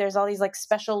funny. There's all these like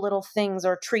special little things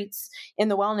or treats in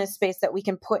the wellness space that we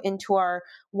can put into our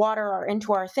water or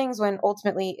into our things when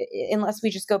ultimately, unless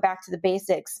we just go back to the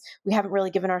basics, we haven't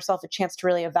really given ourselves a chance to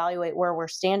really evaluate where we're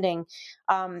standing.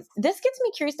 This gets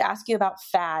me curious to ask you about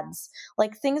fads,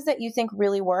 like things that you think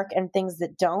really work and things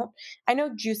that don't. I know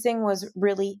juicing was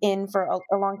really in for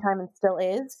a long time and still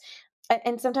is.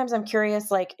 And sometimes I'm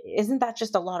curious, like, isn't that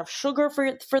just a lot of sugar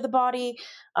for the body?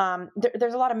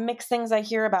 There's a lot of mixed things I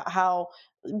hear about how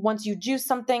once you juice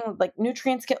something, like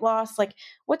nutrients get lost. Like,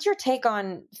 what's your take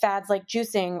on fads like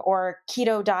juicing or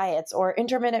keto diets or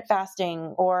intermittent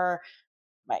fasting or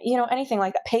anything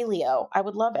like that? Paleo. I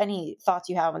would love any thoughts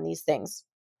you have on these things.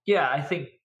 Yeah, I think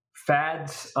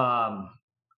fads,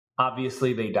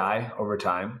 obviously they die over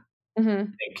time. Mm-hmm.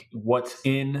 I think what's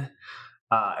in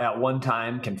at one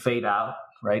time can fade out,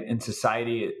 right? In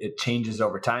society, it changes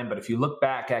over time. But if you look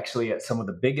back actually at some of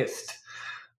the biggest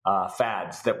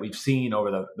fads that we've seen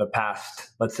over the past,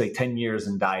 let's say 10 years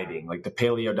in dieting, like the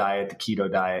paleo diet, the keto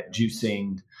diet,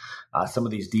 juicing, some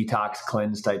of these detox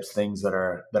cleanse types things that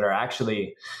are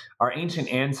actually our ancient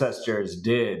ancestors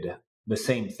did the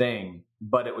same thing,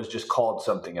 but it was just called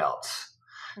something else.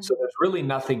 Mm-hmm. So there's really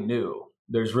nothing new.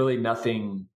 There's really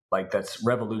nothing like that's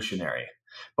revolutionary.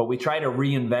 But we try to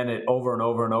reinvent it over and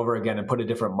over and over again and put a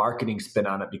different marketing spin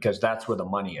on it because that's where the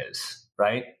money is,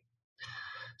 right?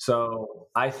 So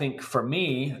I think for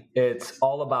me, it's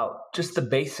all about just the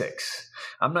basics.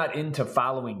 I'm not into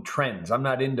following trends. I'm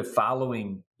not into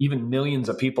following even millions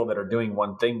of people that are doing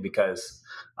one thing because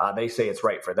they say it's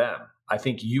right for them. I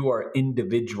think you are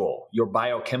individual. Your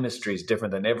biochemistry is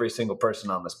different than every single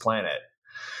person on this planet.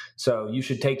 So you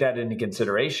should take that into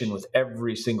consideration with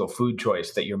every single food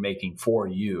choice that you're making for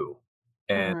you.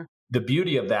 And the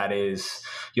beauty of that is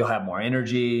you'll have more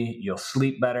energy, you'll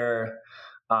sleep better.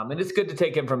 And it's good to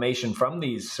take information from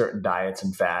these certain diets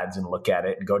and fads and look at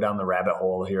it and go down the rabbit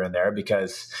hole here and there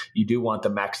because you do want the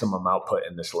maximum output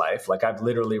in this life. Like I've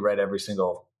literally read every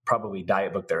single probably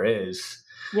diet book there is.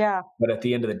 Yeah. But at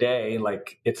the end of the day,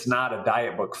 like it's not a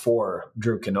diet book for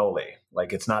Drew Canole.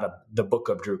 Like it's not the book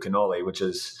of Drew Canole, which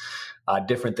is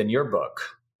different than your book.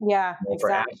 Yeah, For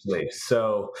exactly. Ashley.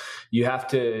 So you have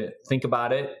to think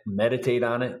about it, meditate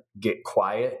on it, get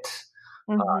quiet,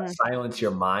 silence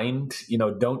your mind.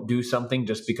 Don't do something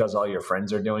just because all your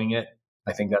friends are doing it.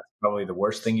 I think that's probably the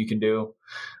worst thing you can do.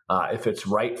 If it's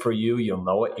right for you, you'll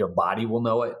know it. Your body will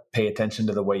know it. Pay attention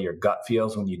to the way your gut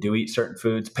feels when you do eat certain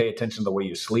foods. Pay attention to the way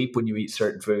you sleep when you eat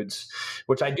certain foods,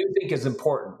 which I do think is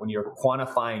important when you're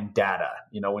quantifying data.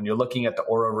 When you're looking at the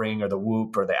Oura Ring or the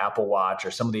Whoop or the Apple Watch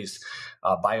or some of these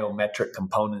biometric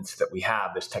components that we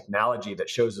have, this technology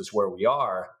that shows us where we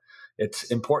are, it's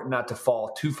important not to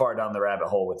fall too far down the rabbit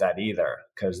hole with that either,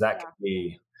 because that could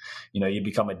be you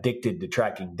become addicted to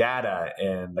tracking data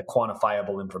and the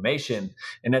quantifiable information.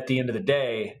 And at the end of the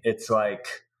day, it's like,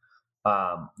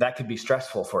 that could be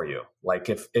stressful for you. Like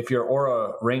if your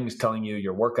Oura Ring's telling you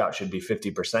your workout should be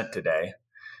 50% today,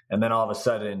 and then all of a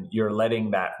sudden you're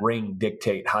letting that ring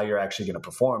dictate how you're actually going to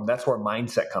perform, that's where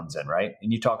mindset comes in, right?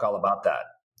 And you talk all about that.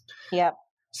 Yep.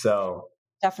 So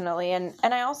definitely. And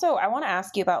I want to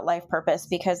ask you about life purpose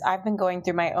because I've been going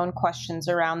through my own questions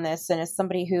around this. And as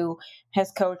somebody who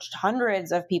has coached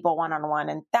hundreds of people one-on-one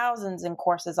and thousands in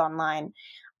courses online,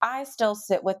 I still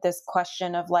sit with this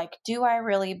question of like, do I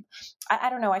really, I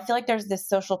don't know. I feel like there's this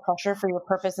social pressure for your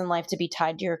purpose in life to be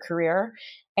tied to your career.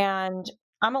 And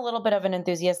I'm a little bit of an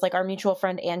enthusiast, like our mutual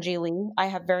friend, Angie Lee. I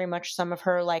have very much some of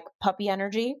her like puppy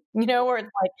energy, where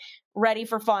it's like ready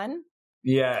for fun.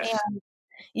 Yes.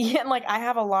 And like I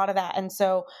have a lot of that. And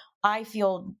so I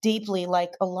feel deeply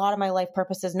like a lot of my life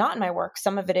purpose is not in my work.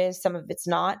 Some of it is, some of it's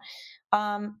not.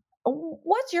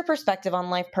 What's your perspective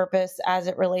on life purpose as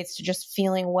it relates to just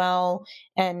feeling well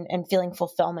and feeling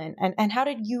fulfillment? And how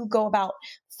did you go about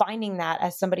finding that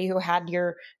as somebody who had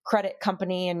your credit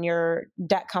company and your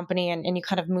debt company and you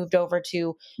kind of moved over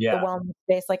to the wellness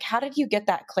space? Like, how did you get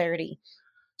that clarity?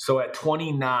 So at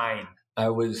 29, I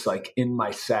was like in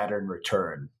my Saturn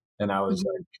return. And I was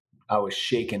like, I was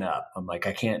shaken up. I'm like,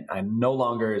 I no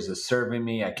longer is this serving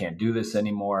me. I can't do this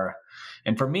anymore.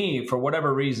 And for me, for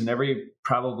whatever reason, every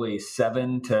probably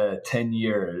 7 to 10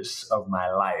 years of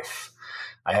my life,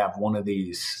 I have one of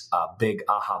these big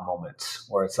aha moments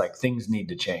where it's like things need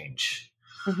to change.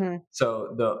 Mm-hmm.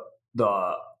 So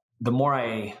the more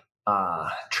I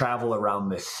travel around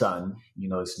this sun,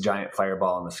 this giant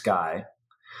fireball in the sky,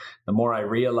 the more I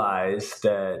realize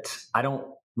that I don't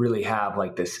really have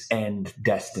like this end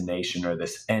destination or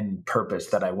this end purpose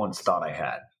that I once thought I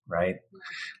had, right?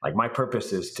 Like my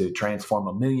purpose is to transform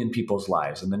 1 million people's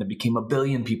lives. And then it became 1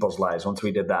 billion people's lives once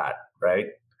we did that, right?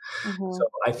 Mm-hmm. So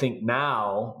I think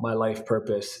now my life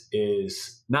purpose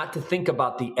is not to think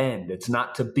about the end. It's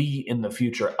not to be in the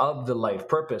future of the life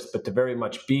purpose, but to very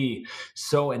much be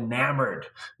so enamored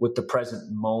with the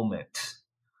present moment,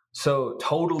 so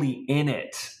totally in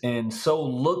it, and so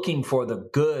looking for the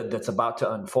good that's about to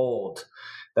unfold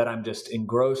that I'm just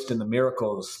engrossed in the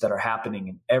miracles that are happening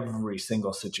in every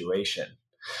single situation.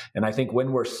 And I think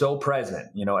when we're so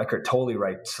present, Eckhart Tolle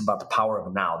writes about the power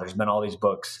of now. There's been all these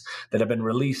books that have been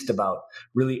released about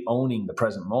really owning the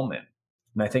present moment.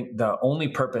 And I think the only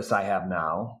purpose I have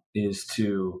now is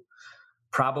to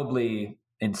probably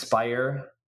inspire,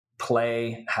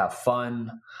 play, have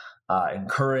fun,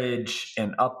 encourage,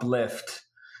 and uplift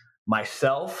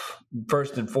myself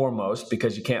first and foremost,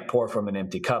 because you can't pour from an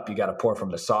empty cup. You got to pour from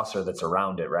the saucer that's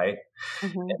around it, right?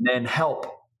 Mm-hmm. And then help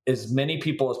as many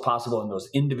people as possible in those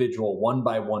individual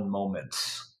one-by-one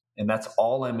moments. And that's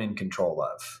all I'm in control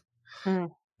of.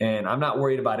 Mm. And I'm not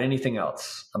worried about anything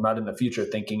else. I'm not in the future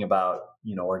thinking about,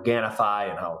 Organifi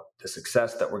and how the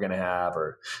success that we're going to have,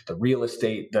 or the real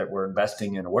estate that we're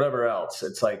investing in, or whatever else.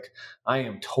 It's like, I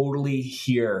am totally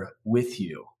here with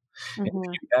you. Mm-hmm. And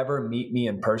if you ever meet me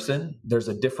in person, there's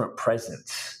a different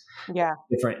presence. Yeah.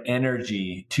 Different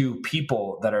energy to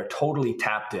people that are totally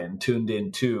tapped in, tuned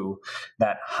into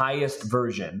that highest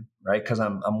version, right? Because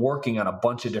I'm working on a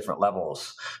bunch of different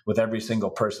levels with every single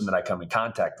person that I come in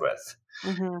contact with.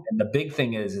 Mm-hmm. And the big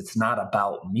thing is, it's not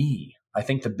about me. I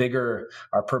think the bigger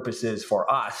our purpose is for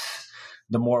us,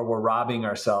 the more we're robbing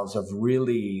ourselves of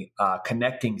really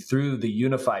connecting through the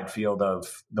unified field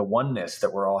of the oneness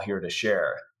that we're all here to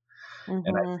share. Mm-hmm.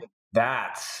 And I think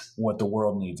that's what the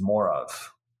world needs more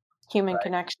of. Human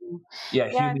connection. Yeah,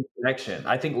 human connection.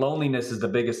 I think loneliness is the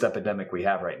biggest epidemic we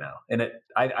have right now. And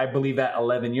I believe that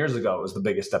 11 years ago it was the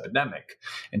biggest epidemic.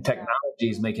 And technology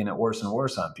is making it worse and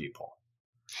worse on people.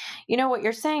 What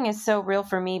you're saying is so real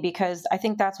for me, because I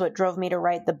think that's what drove me to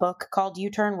write the book called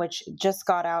U-Turn, which just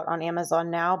got out on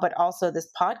Amazon now. But also this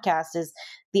podcast is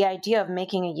the idea of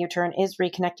making a U-turn is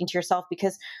reconnecting to yourself,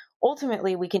 because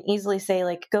ultimately we can easily say,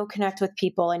 like, go connect with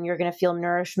people and you're going to feel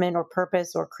nourishment or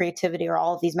purpose or creativity or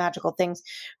all of these magical things.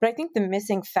 But I think the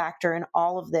missing factor in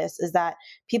all of this is that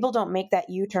people don't make that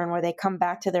U-turn where they come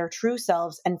back to their true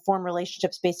selves and form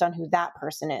relationships based on who that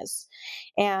person is.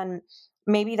 And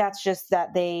maybe that's just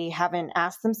that they haven't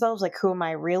asked themselves, like, who am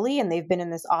I really? And they've been in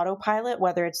this autopilot,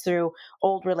 whether it's through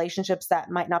old relationships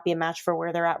that might not be a match for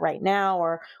where they're at right now,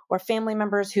 or family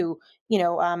members who,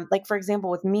 like, for example,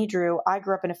 with me, Drew, I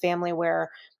grew up in a family where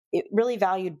it really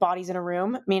valued bodies in a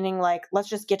room, meaning like, let's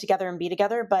just get together and be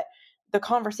together. But the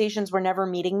conversations were never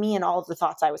meeting me and all of the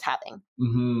thoughts I was having.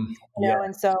 Mm-hmm. Yeah.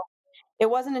 And so it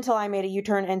wasn't until I made a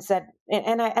U-turn and said,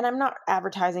 and I'm not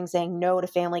advertising saying no to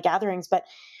family gatherings, but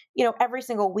every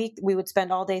single week we would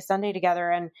spend all day Sunday together,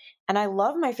 and I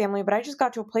love my family, but I just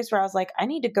got to a place where I was like, I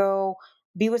need to go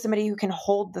be with somebody who can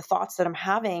hold the thoughts that I'm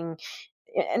having,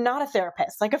 and not a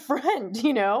therapist, like a friend,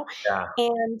 Yeah.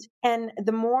 And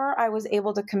the more I was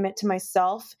able to commit to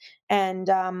myself and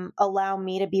allow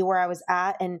me to be where I was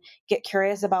at and get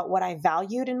curious about what I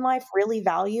valued in life, really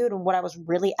valued, and what I was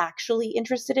really actually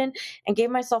interested in, and gave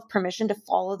myself permission to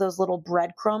follow those little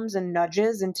breadcrumbs and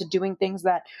nudges into doing things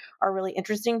that are really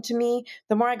interesting to me,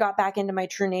 the more I got back into my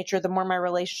true nature, the more my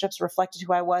relationships reflected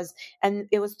who I was. And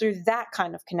it was through that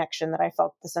kind of connection that I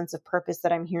felt the sense of purpose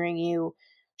that I'm hearing you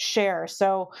share.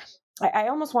 So I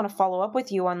almost want to follow up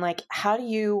with you on, like, how do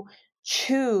you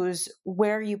choose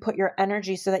where you put your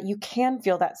energy so that you can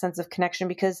feel that sense of connection?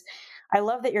 Because I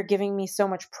love that you're giving me so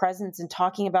much presence and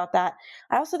talking about that.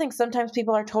 I also think sometimes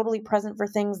people are totally present for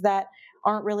things that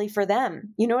aren't really for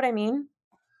them. You know what I mean?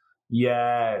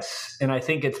 Yes. And I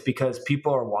think it's because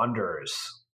people are wanderers,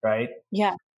 right?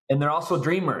 Yeah. And they're also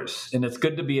dreamers. And it's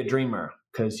good to be a dreamer,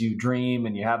 because you dream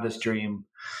and you have this dream.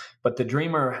 But the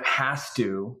dreamer has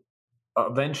to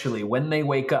eventually, when they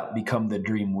wake up, become the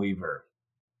dream weaver,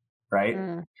 right?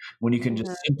 Mm. When you can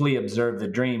just simply observe the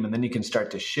dream, and then you can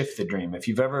start to shift the dream. If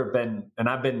you've ever been, and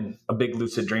I've been a big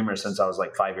lucid dreamer since I was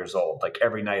like 5 years old, like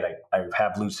every night I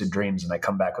have lucid dreams and I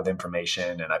come back with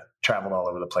information, and I've traveled all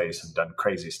over the place and done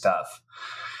crazy stuff.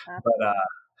 But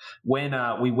when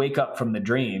we wake up from the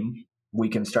dream, we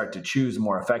can start to choose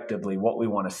more effectively what we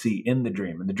want to see in the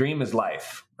dream. And the dream is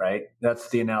life, right? That's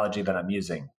the analogy that I'm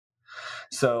using.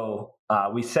 So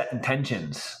we set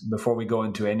intentions before we go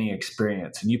into any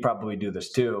experience. And you probably do this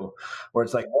too, where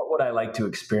it's like, what would I like to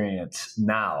experience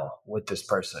now with this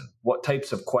person? What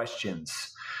types of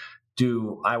questions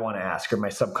do I want to ask? Or my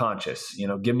subconscious,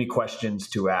 give me questions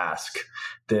to ask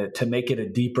to make it a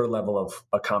deeper level of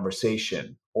a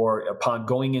conversation. Or upon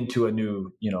going into a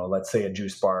new, let's say a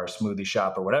juice bar, or smoothie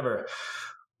shop or whatever,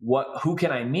 who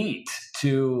can I meet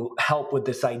to help with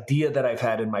this idea that I've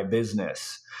had in my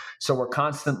business? So we're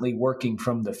constantly working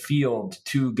from the field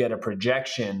to get a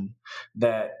projection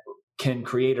that can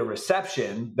create a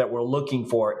reception that we're looking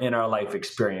for in our life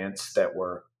experience that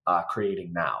we're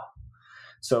creating now.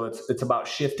 So it's about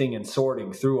shifting and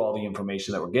sorting through all the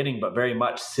information that we're getting, but very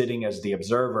much sitting as the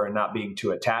observer and not being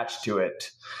too attached to it,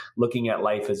 looking at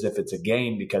life as if it's a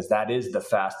game, because that is the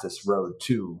fastest road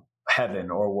to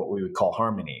heaven, or what we would call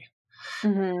harmony.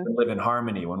 Mm-hmm. We live in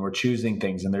harmony when we're choosing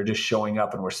things and they're just showing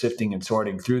up, and we're sifting and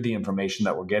sorting through the information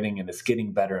that we're getting, and it's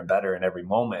getting better and better in every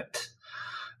moment.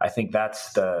 I think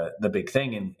that's the big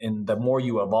thing. And the more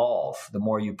you evolve, the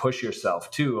more you push yourself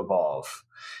to evolve.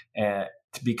 And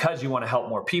because you want to help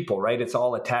more people, right? It's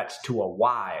all attached to a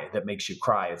why that makes you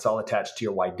cry. It's all attached to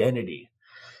your identity.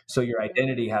 So your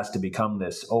identity has to become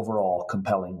this overall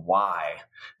compelling why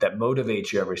that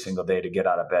motivates you every single day to get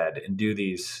out of bed and do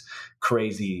these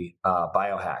crazy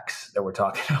biohacks that we're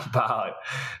talking about,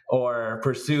 or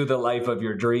pursue the life of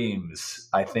your dreams.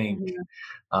 I think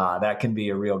that can be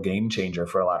a real game changer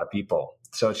for a lot of people.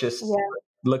 So it's just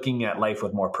looking at life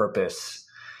with more purpose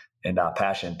and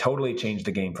passion totally changed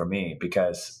the game for me,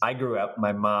 because I grew up,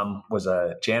 my mom was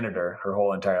a janitor her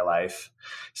whole entire life,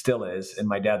 still is, and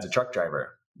my dad's a truck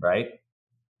driver, right?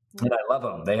 And I love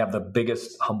them. They have the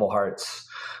biggest humble hearts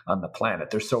on the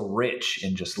planet. They're so rich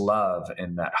in just love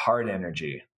and that heart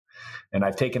energy. And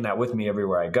I've taken that with me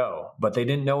everywhere I go. But they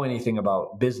didn't know anything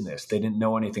about business. They didn't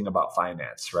know anything about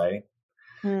finance, right?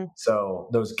 So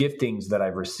those giftings that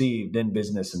I've received in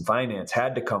business and finance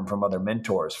had to come from other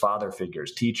mentors, father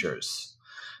figures, teachers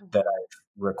that I've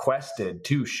requested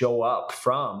to show up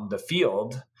from the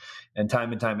field. And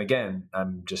time again,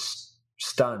 I'm just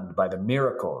stunned by the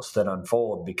miracles that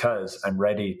unfold because I'm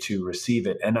ready to receive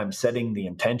it. And I'm setting the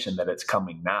intention that it's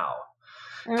coming now.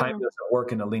 Time doesn't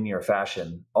work in a linear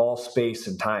fashion. All space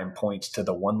and time points to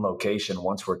the one location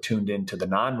once we're tuned into the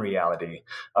non-reality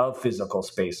of physical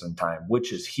space and time,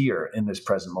 which is here in this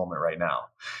present moment right now.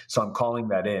 So I'm calling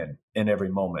that in every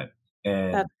moment.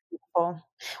 And that's beautiful.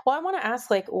 Well, I want to ask,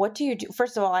 what do you do?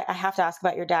 First of all, I have to ask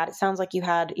about your dad. It sounds like you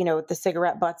had, the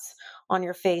cigarette butts on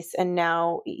your face, and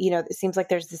now, it seems like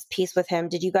there's this piece with him.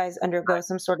 Did you guys undergo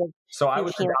some sort of... So I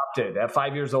was adopted. At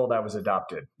 5 years old, I was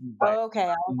adopted. Oh, okay.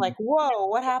 I was like, whoa,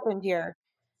 what happened here?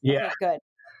 Yeah. Okay, good.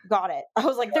 Got it. I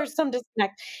was like, there's some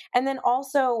disconnect. And then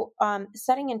also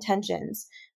setting intentions.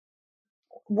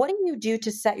 What do you do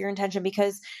to set your intention?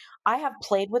 Because I have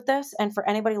played with this, and for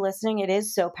anybody listening, it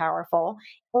is so powerful.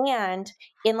 And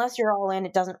unless you're all in,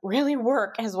 it doesn't really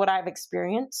work, as what I've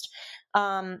experienced.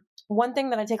 One thing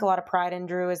that I take a lot of pride in,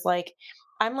 Drew, is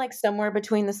I'm somewhere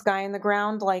between the sky and the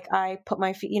ground. I put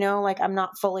my feet, I'm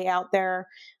not fully out there,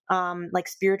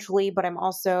 spiritually, but I'm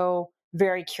also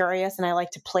very curious, and I like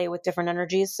to play with different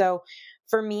energies. So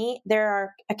for me, there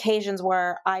are occasions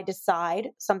where I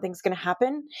decide something's going to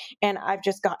happen, and I've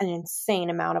just got an insane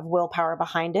amount of willpower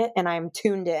behind it, and I'm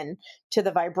tuned in to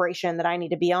the vibration that I need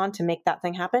to be on to make that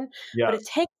thing happen. Yeah. But it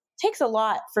takes a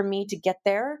lot for me to get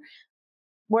there.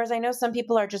 Whereas I know some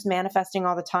people are just manifesting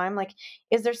all the time.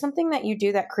 Is there something that you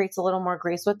do that creates a little more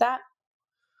grace with that?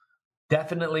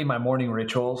 Definitely my morning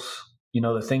rituals,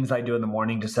 the things I do in the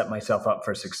morning to set myself up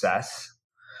for success.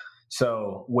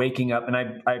 So waking up, and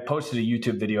I posted a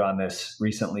YouTube video on this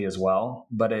recently as well,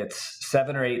 but it's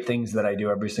 7 or 8 things that I do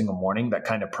every single morning that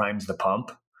kind of primes the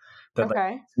pump, that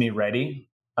gets me ready,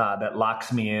 that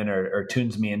locks me in or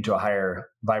tunes me into a higher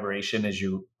vibration, as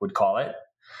you would call it.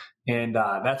 And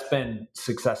that's been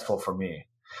successful for me.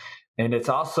 And it's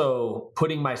also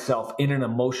putting myself in an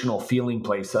emotional feeling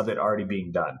place of it already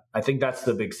being done. I think that's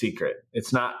the big secret.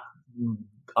 It's not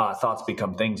thoughts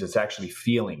become things. It's actually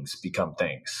feelings become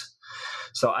things.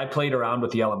 So I played around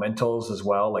with the elementals as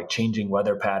well, like changing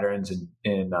weather patterns and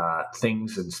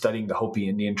things, and studying the Hopi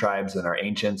Indian tribes and our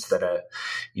ancients that,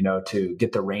 to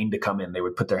get the rain to come in, they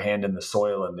would put their hand in the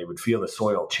soil and they would feel the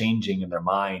soil changing in their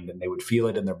mind, and they would feel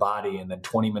it in their body. And then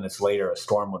 20 minutes later, a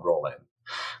storm would roll in.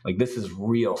 Like, this is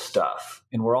real stuff.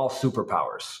 And we're all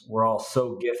superpowers. We're all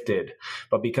so gifted.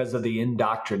 But because of the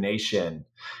indoctrination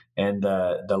and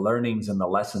the learnings and the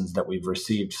lessons that we've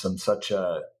received from such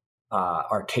a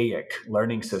archaic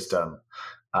learning system,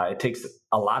 it takes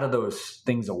a lot of those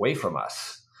things away from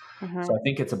us. Mm-hmm. So I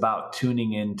think it's about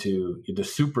tuning into the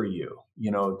super you,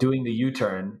 doing the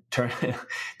U-turn,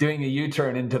 doing a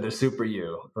U-turn into the super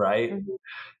you, right? Mm-hmm.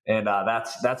 And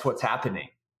that's what's happening.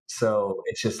 So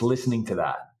it's just listening to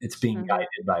that. It's being mm-hmm. guided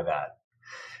by that.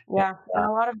 Yeah. And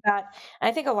a lot of that,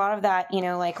 I think a lot of that,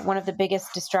 like one of the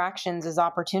biggest distractions is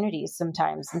opportunities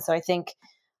sometimes. And so I think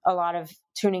a lot of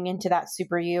tuning into that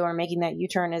super you or making that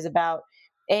U-turn is about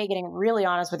getting really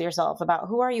honest with yourself about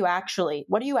who are you actually,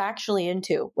 what are you actually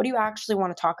into? What do you actually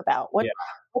want to talk about? What's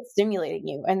stimulating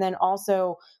you? And then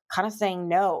also kind of saying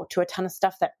no to a ton of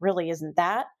stuff that really isn't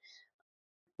that,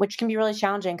 which can be really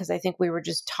challenging because I think we were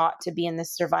just taught to be in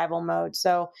this survival mode.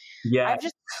 So I've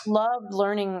just loved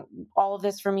learning all of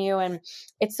this from you. And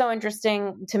it's so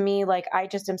interesting to me. Like, I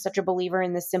just am such a believer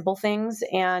in the simple things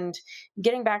and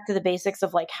getting back to the basics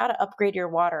of like how to upgrade your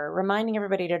water, reminding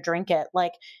everybody to drink it,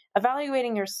 like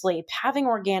evaluating your sleep, having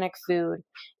organic food.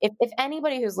 If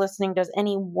anybody who's listening does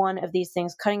any one of these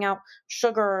things, cutting out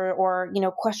sugar or,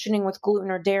 questioning with gluten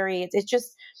or dairy, it's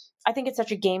just, I think it's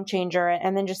such a game changer.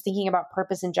 And then just thinking about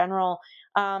purpose in general.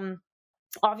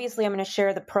 Obviously, I'm going to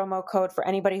share the promo code for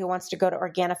anybody who wants to go to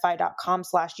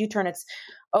Organifi.com/U-turn. It's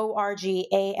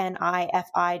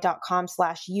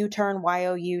ORGANIFI.com/U-turn,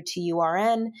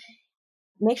 YOUTURN.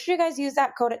 Make sure you guys use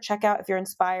that code at checkout if you're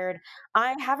inspired.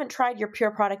 I haven't tried your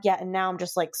Pure product yet, and now I'm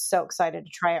just like so excited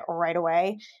to try it right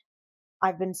away.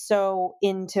 I've been so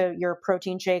into your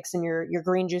protein shakes and your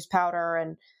green juice powder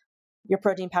and your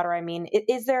protein powder. I mean,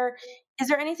 is there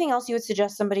anything else you would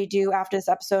suggest somebody do after this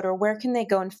episode, or where can they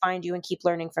go and find you and keep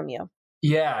learning from you?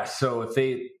 Yeah. So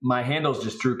my handle is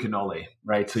just Drew Canole,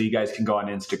 right? So you guys can go on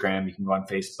Instagram, you can go on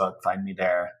Facebook, find me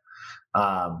there.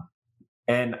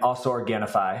 And also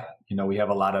Organifi, we have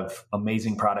a lot of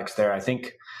amazing products there. I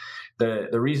think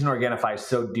the reason Organifi is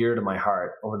so dear to my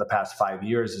heart over the past 5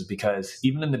 years is because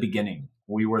even in the beginning,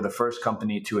 we were the first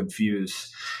company to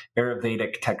infuse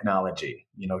Ayurvedic technology,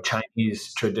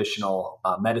 Chinese traditional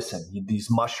medicine, these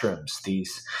mushrooms,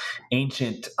 these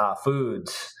ancient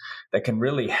foods that can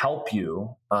really help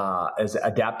you as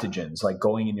adaptogens, like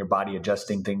going in your body,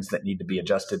 adjusting things that need to be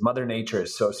adjusted. Mother Nature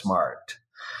is so smart,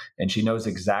 and she knows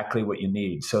exactly what you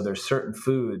need. So there's certain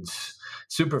foods,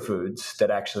 superfoods,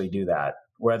 that actually do that,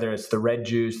 whether it's the red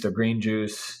juice, the green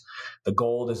juice. The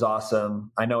gold is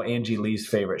awesome. I know Angie Lee's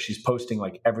favorite. She's posting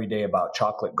like every day about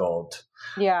chocolate gold,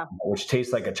 which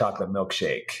tastes like a chocolate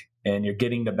milkshake. And you're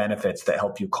getting the benefits that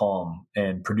help you calm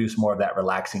and produce more of that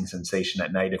relaxing sensation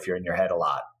at night if you're in your head a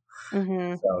lot.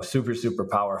 Mm-hmm. So super, super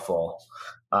powerful.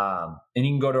 And you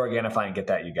can go to Organifi and get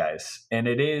that, you guys. And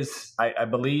it is, I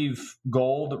believe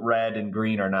gold, red, and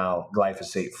green are now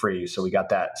glyphosate free. So we got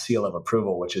that seal of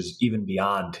approval, which is even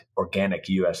beyond organic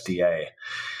USDA.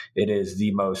 It is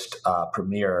the most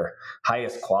premier,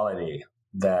 highest quality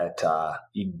that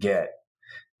you can get.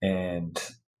 And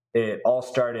it all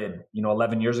started,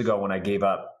 11 years ago when I gave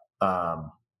up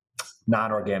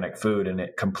non-organic food, and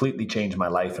it completely changed my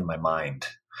life and my mind.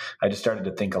 I just started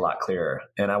to think a lot clearer,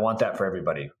 and I want that for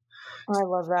everybody. I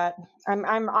love that.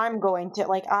 I'm going to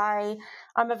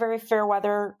I'm a very fair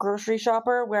weather grocery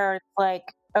shopper where it's like,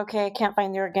 okay, I can't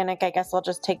find the organic. I guess I'll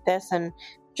just take this. And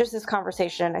just this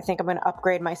conversation, I think I'm going to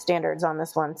upgrade my standards on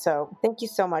this one. So thank you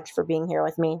so much for being here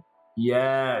with me.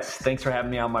 Yes. Thanks for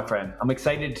having me on, my friend. I'm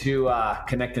excited to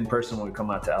connect in person when we come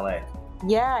out to LA.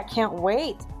 Yeah, I can't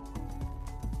wait.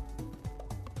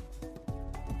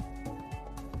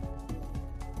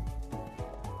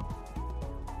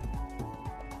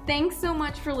 Thanks so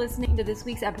much for listening to this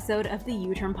week's episode of the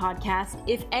U-Turn Podcast.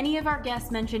 If any of our guests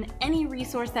mention any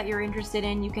resource that you're interested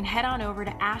in, you can head on over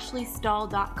to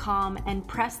ashleystahl.com and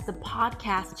press the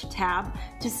podcast tab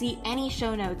to see any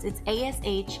show notes. It's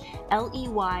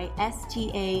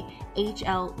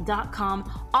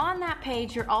ASHLEYSTAHL.com. On that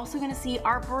page, you're also going to see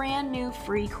our brand new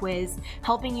free quiz,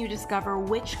 helping you discover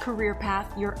which career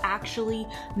path you're actually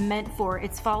meant for.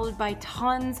 It's followed by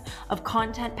tons of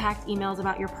content-packed emails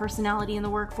about your personality in the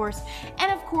workforce, course.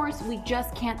 And of course, we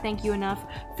just can't thank you enough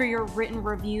for your written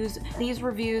reviews. These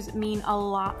reviews mean a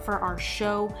lot for our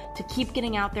show to keep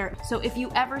getting out there. So if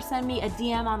you ever send me a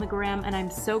DM on the gram, and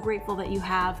I'm so grateful that you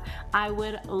have, I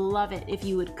would love it if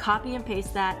you would copy and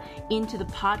paste that into the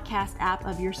podcast app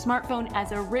of your smartphone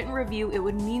as a written review. It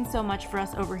would mean so much for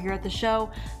us over here at the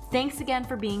show. Thanks again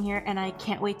for being here, and I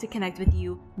can't wait to connect with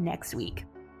you next week.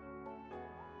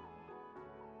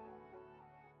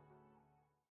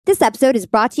 This episode is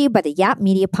brought to you by the Yap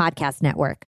Media Podcast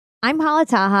Network. I'm Hala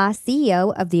Taha,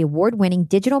 CEO of the award-winning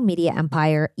digital media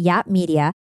empire, Yap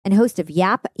Media, and host of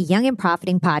Yap Young and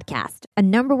Profiting Podcast, a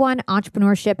 #1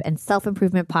 entrepreneurship and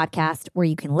self-improvement podcast where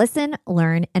you can listen,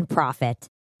 learn, and profit.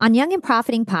 On Young and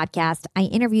Profiting Podcast, I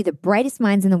interview the brightest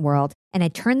minds in the world, and I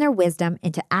turn their wisdom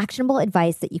into actionable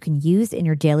advice that you can use in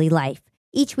your daily life.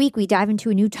 Each week, we dive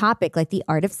into a new topic like the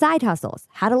art of side hustles,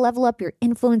 how to level up your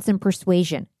influence and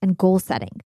persuasion, and goal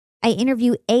setting. I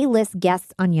interview A-list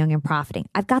guests on Young and Profiting.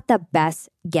 I've got the best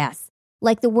guests,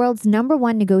 like the world's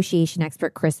 #1 negotiation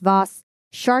expert, Chris Voss,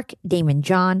 Shark Damon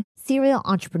John, serial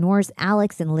entrepreneurs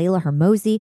Alex and Layla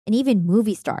Hermosi, and even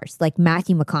movie stars like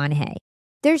Matthew McConaughey.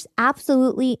 There's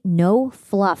absolutely no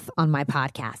fluff on my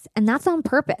podcast, and that's on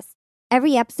purpose.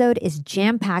 Every episode is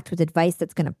jam-packed with advice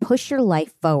that's going to push your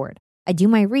life forward. I do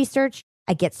my research,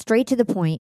 I get straight to the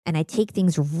point, and I take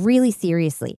things really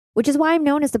seriously, which is why I'm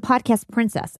known as the podcast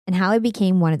princess and how I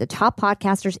became one of the top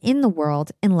podcasters in the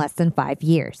world in less than 5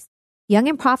 years. Young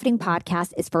and Profiting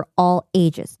Podcast is for all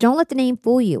ages. Don't let the name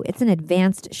fool you. It's an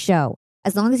advanced show.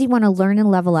 As long as you want to learn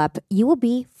and level up, you will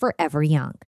be forever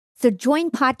young. So join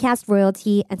Podcast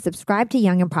Royalty and subscribe to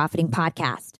Young and Profiting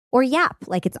Podcast, or YAP,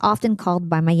 like it's often called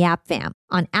by my YAP fam,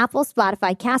 on Apple,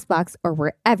 Spotify, CastBox, or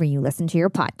wherever you listen to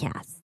your podcasts.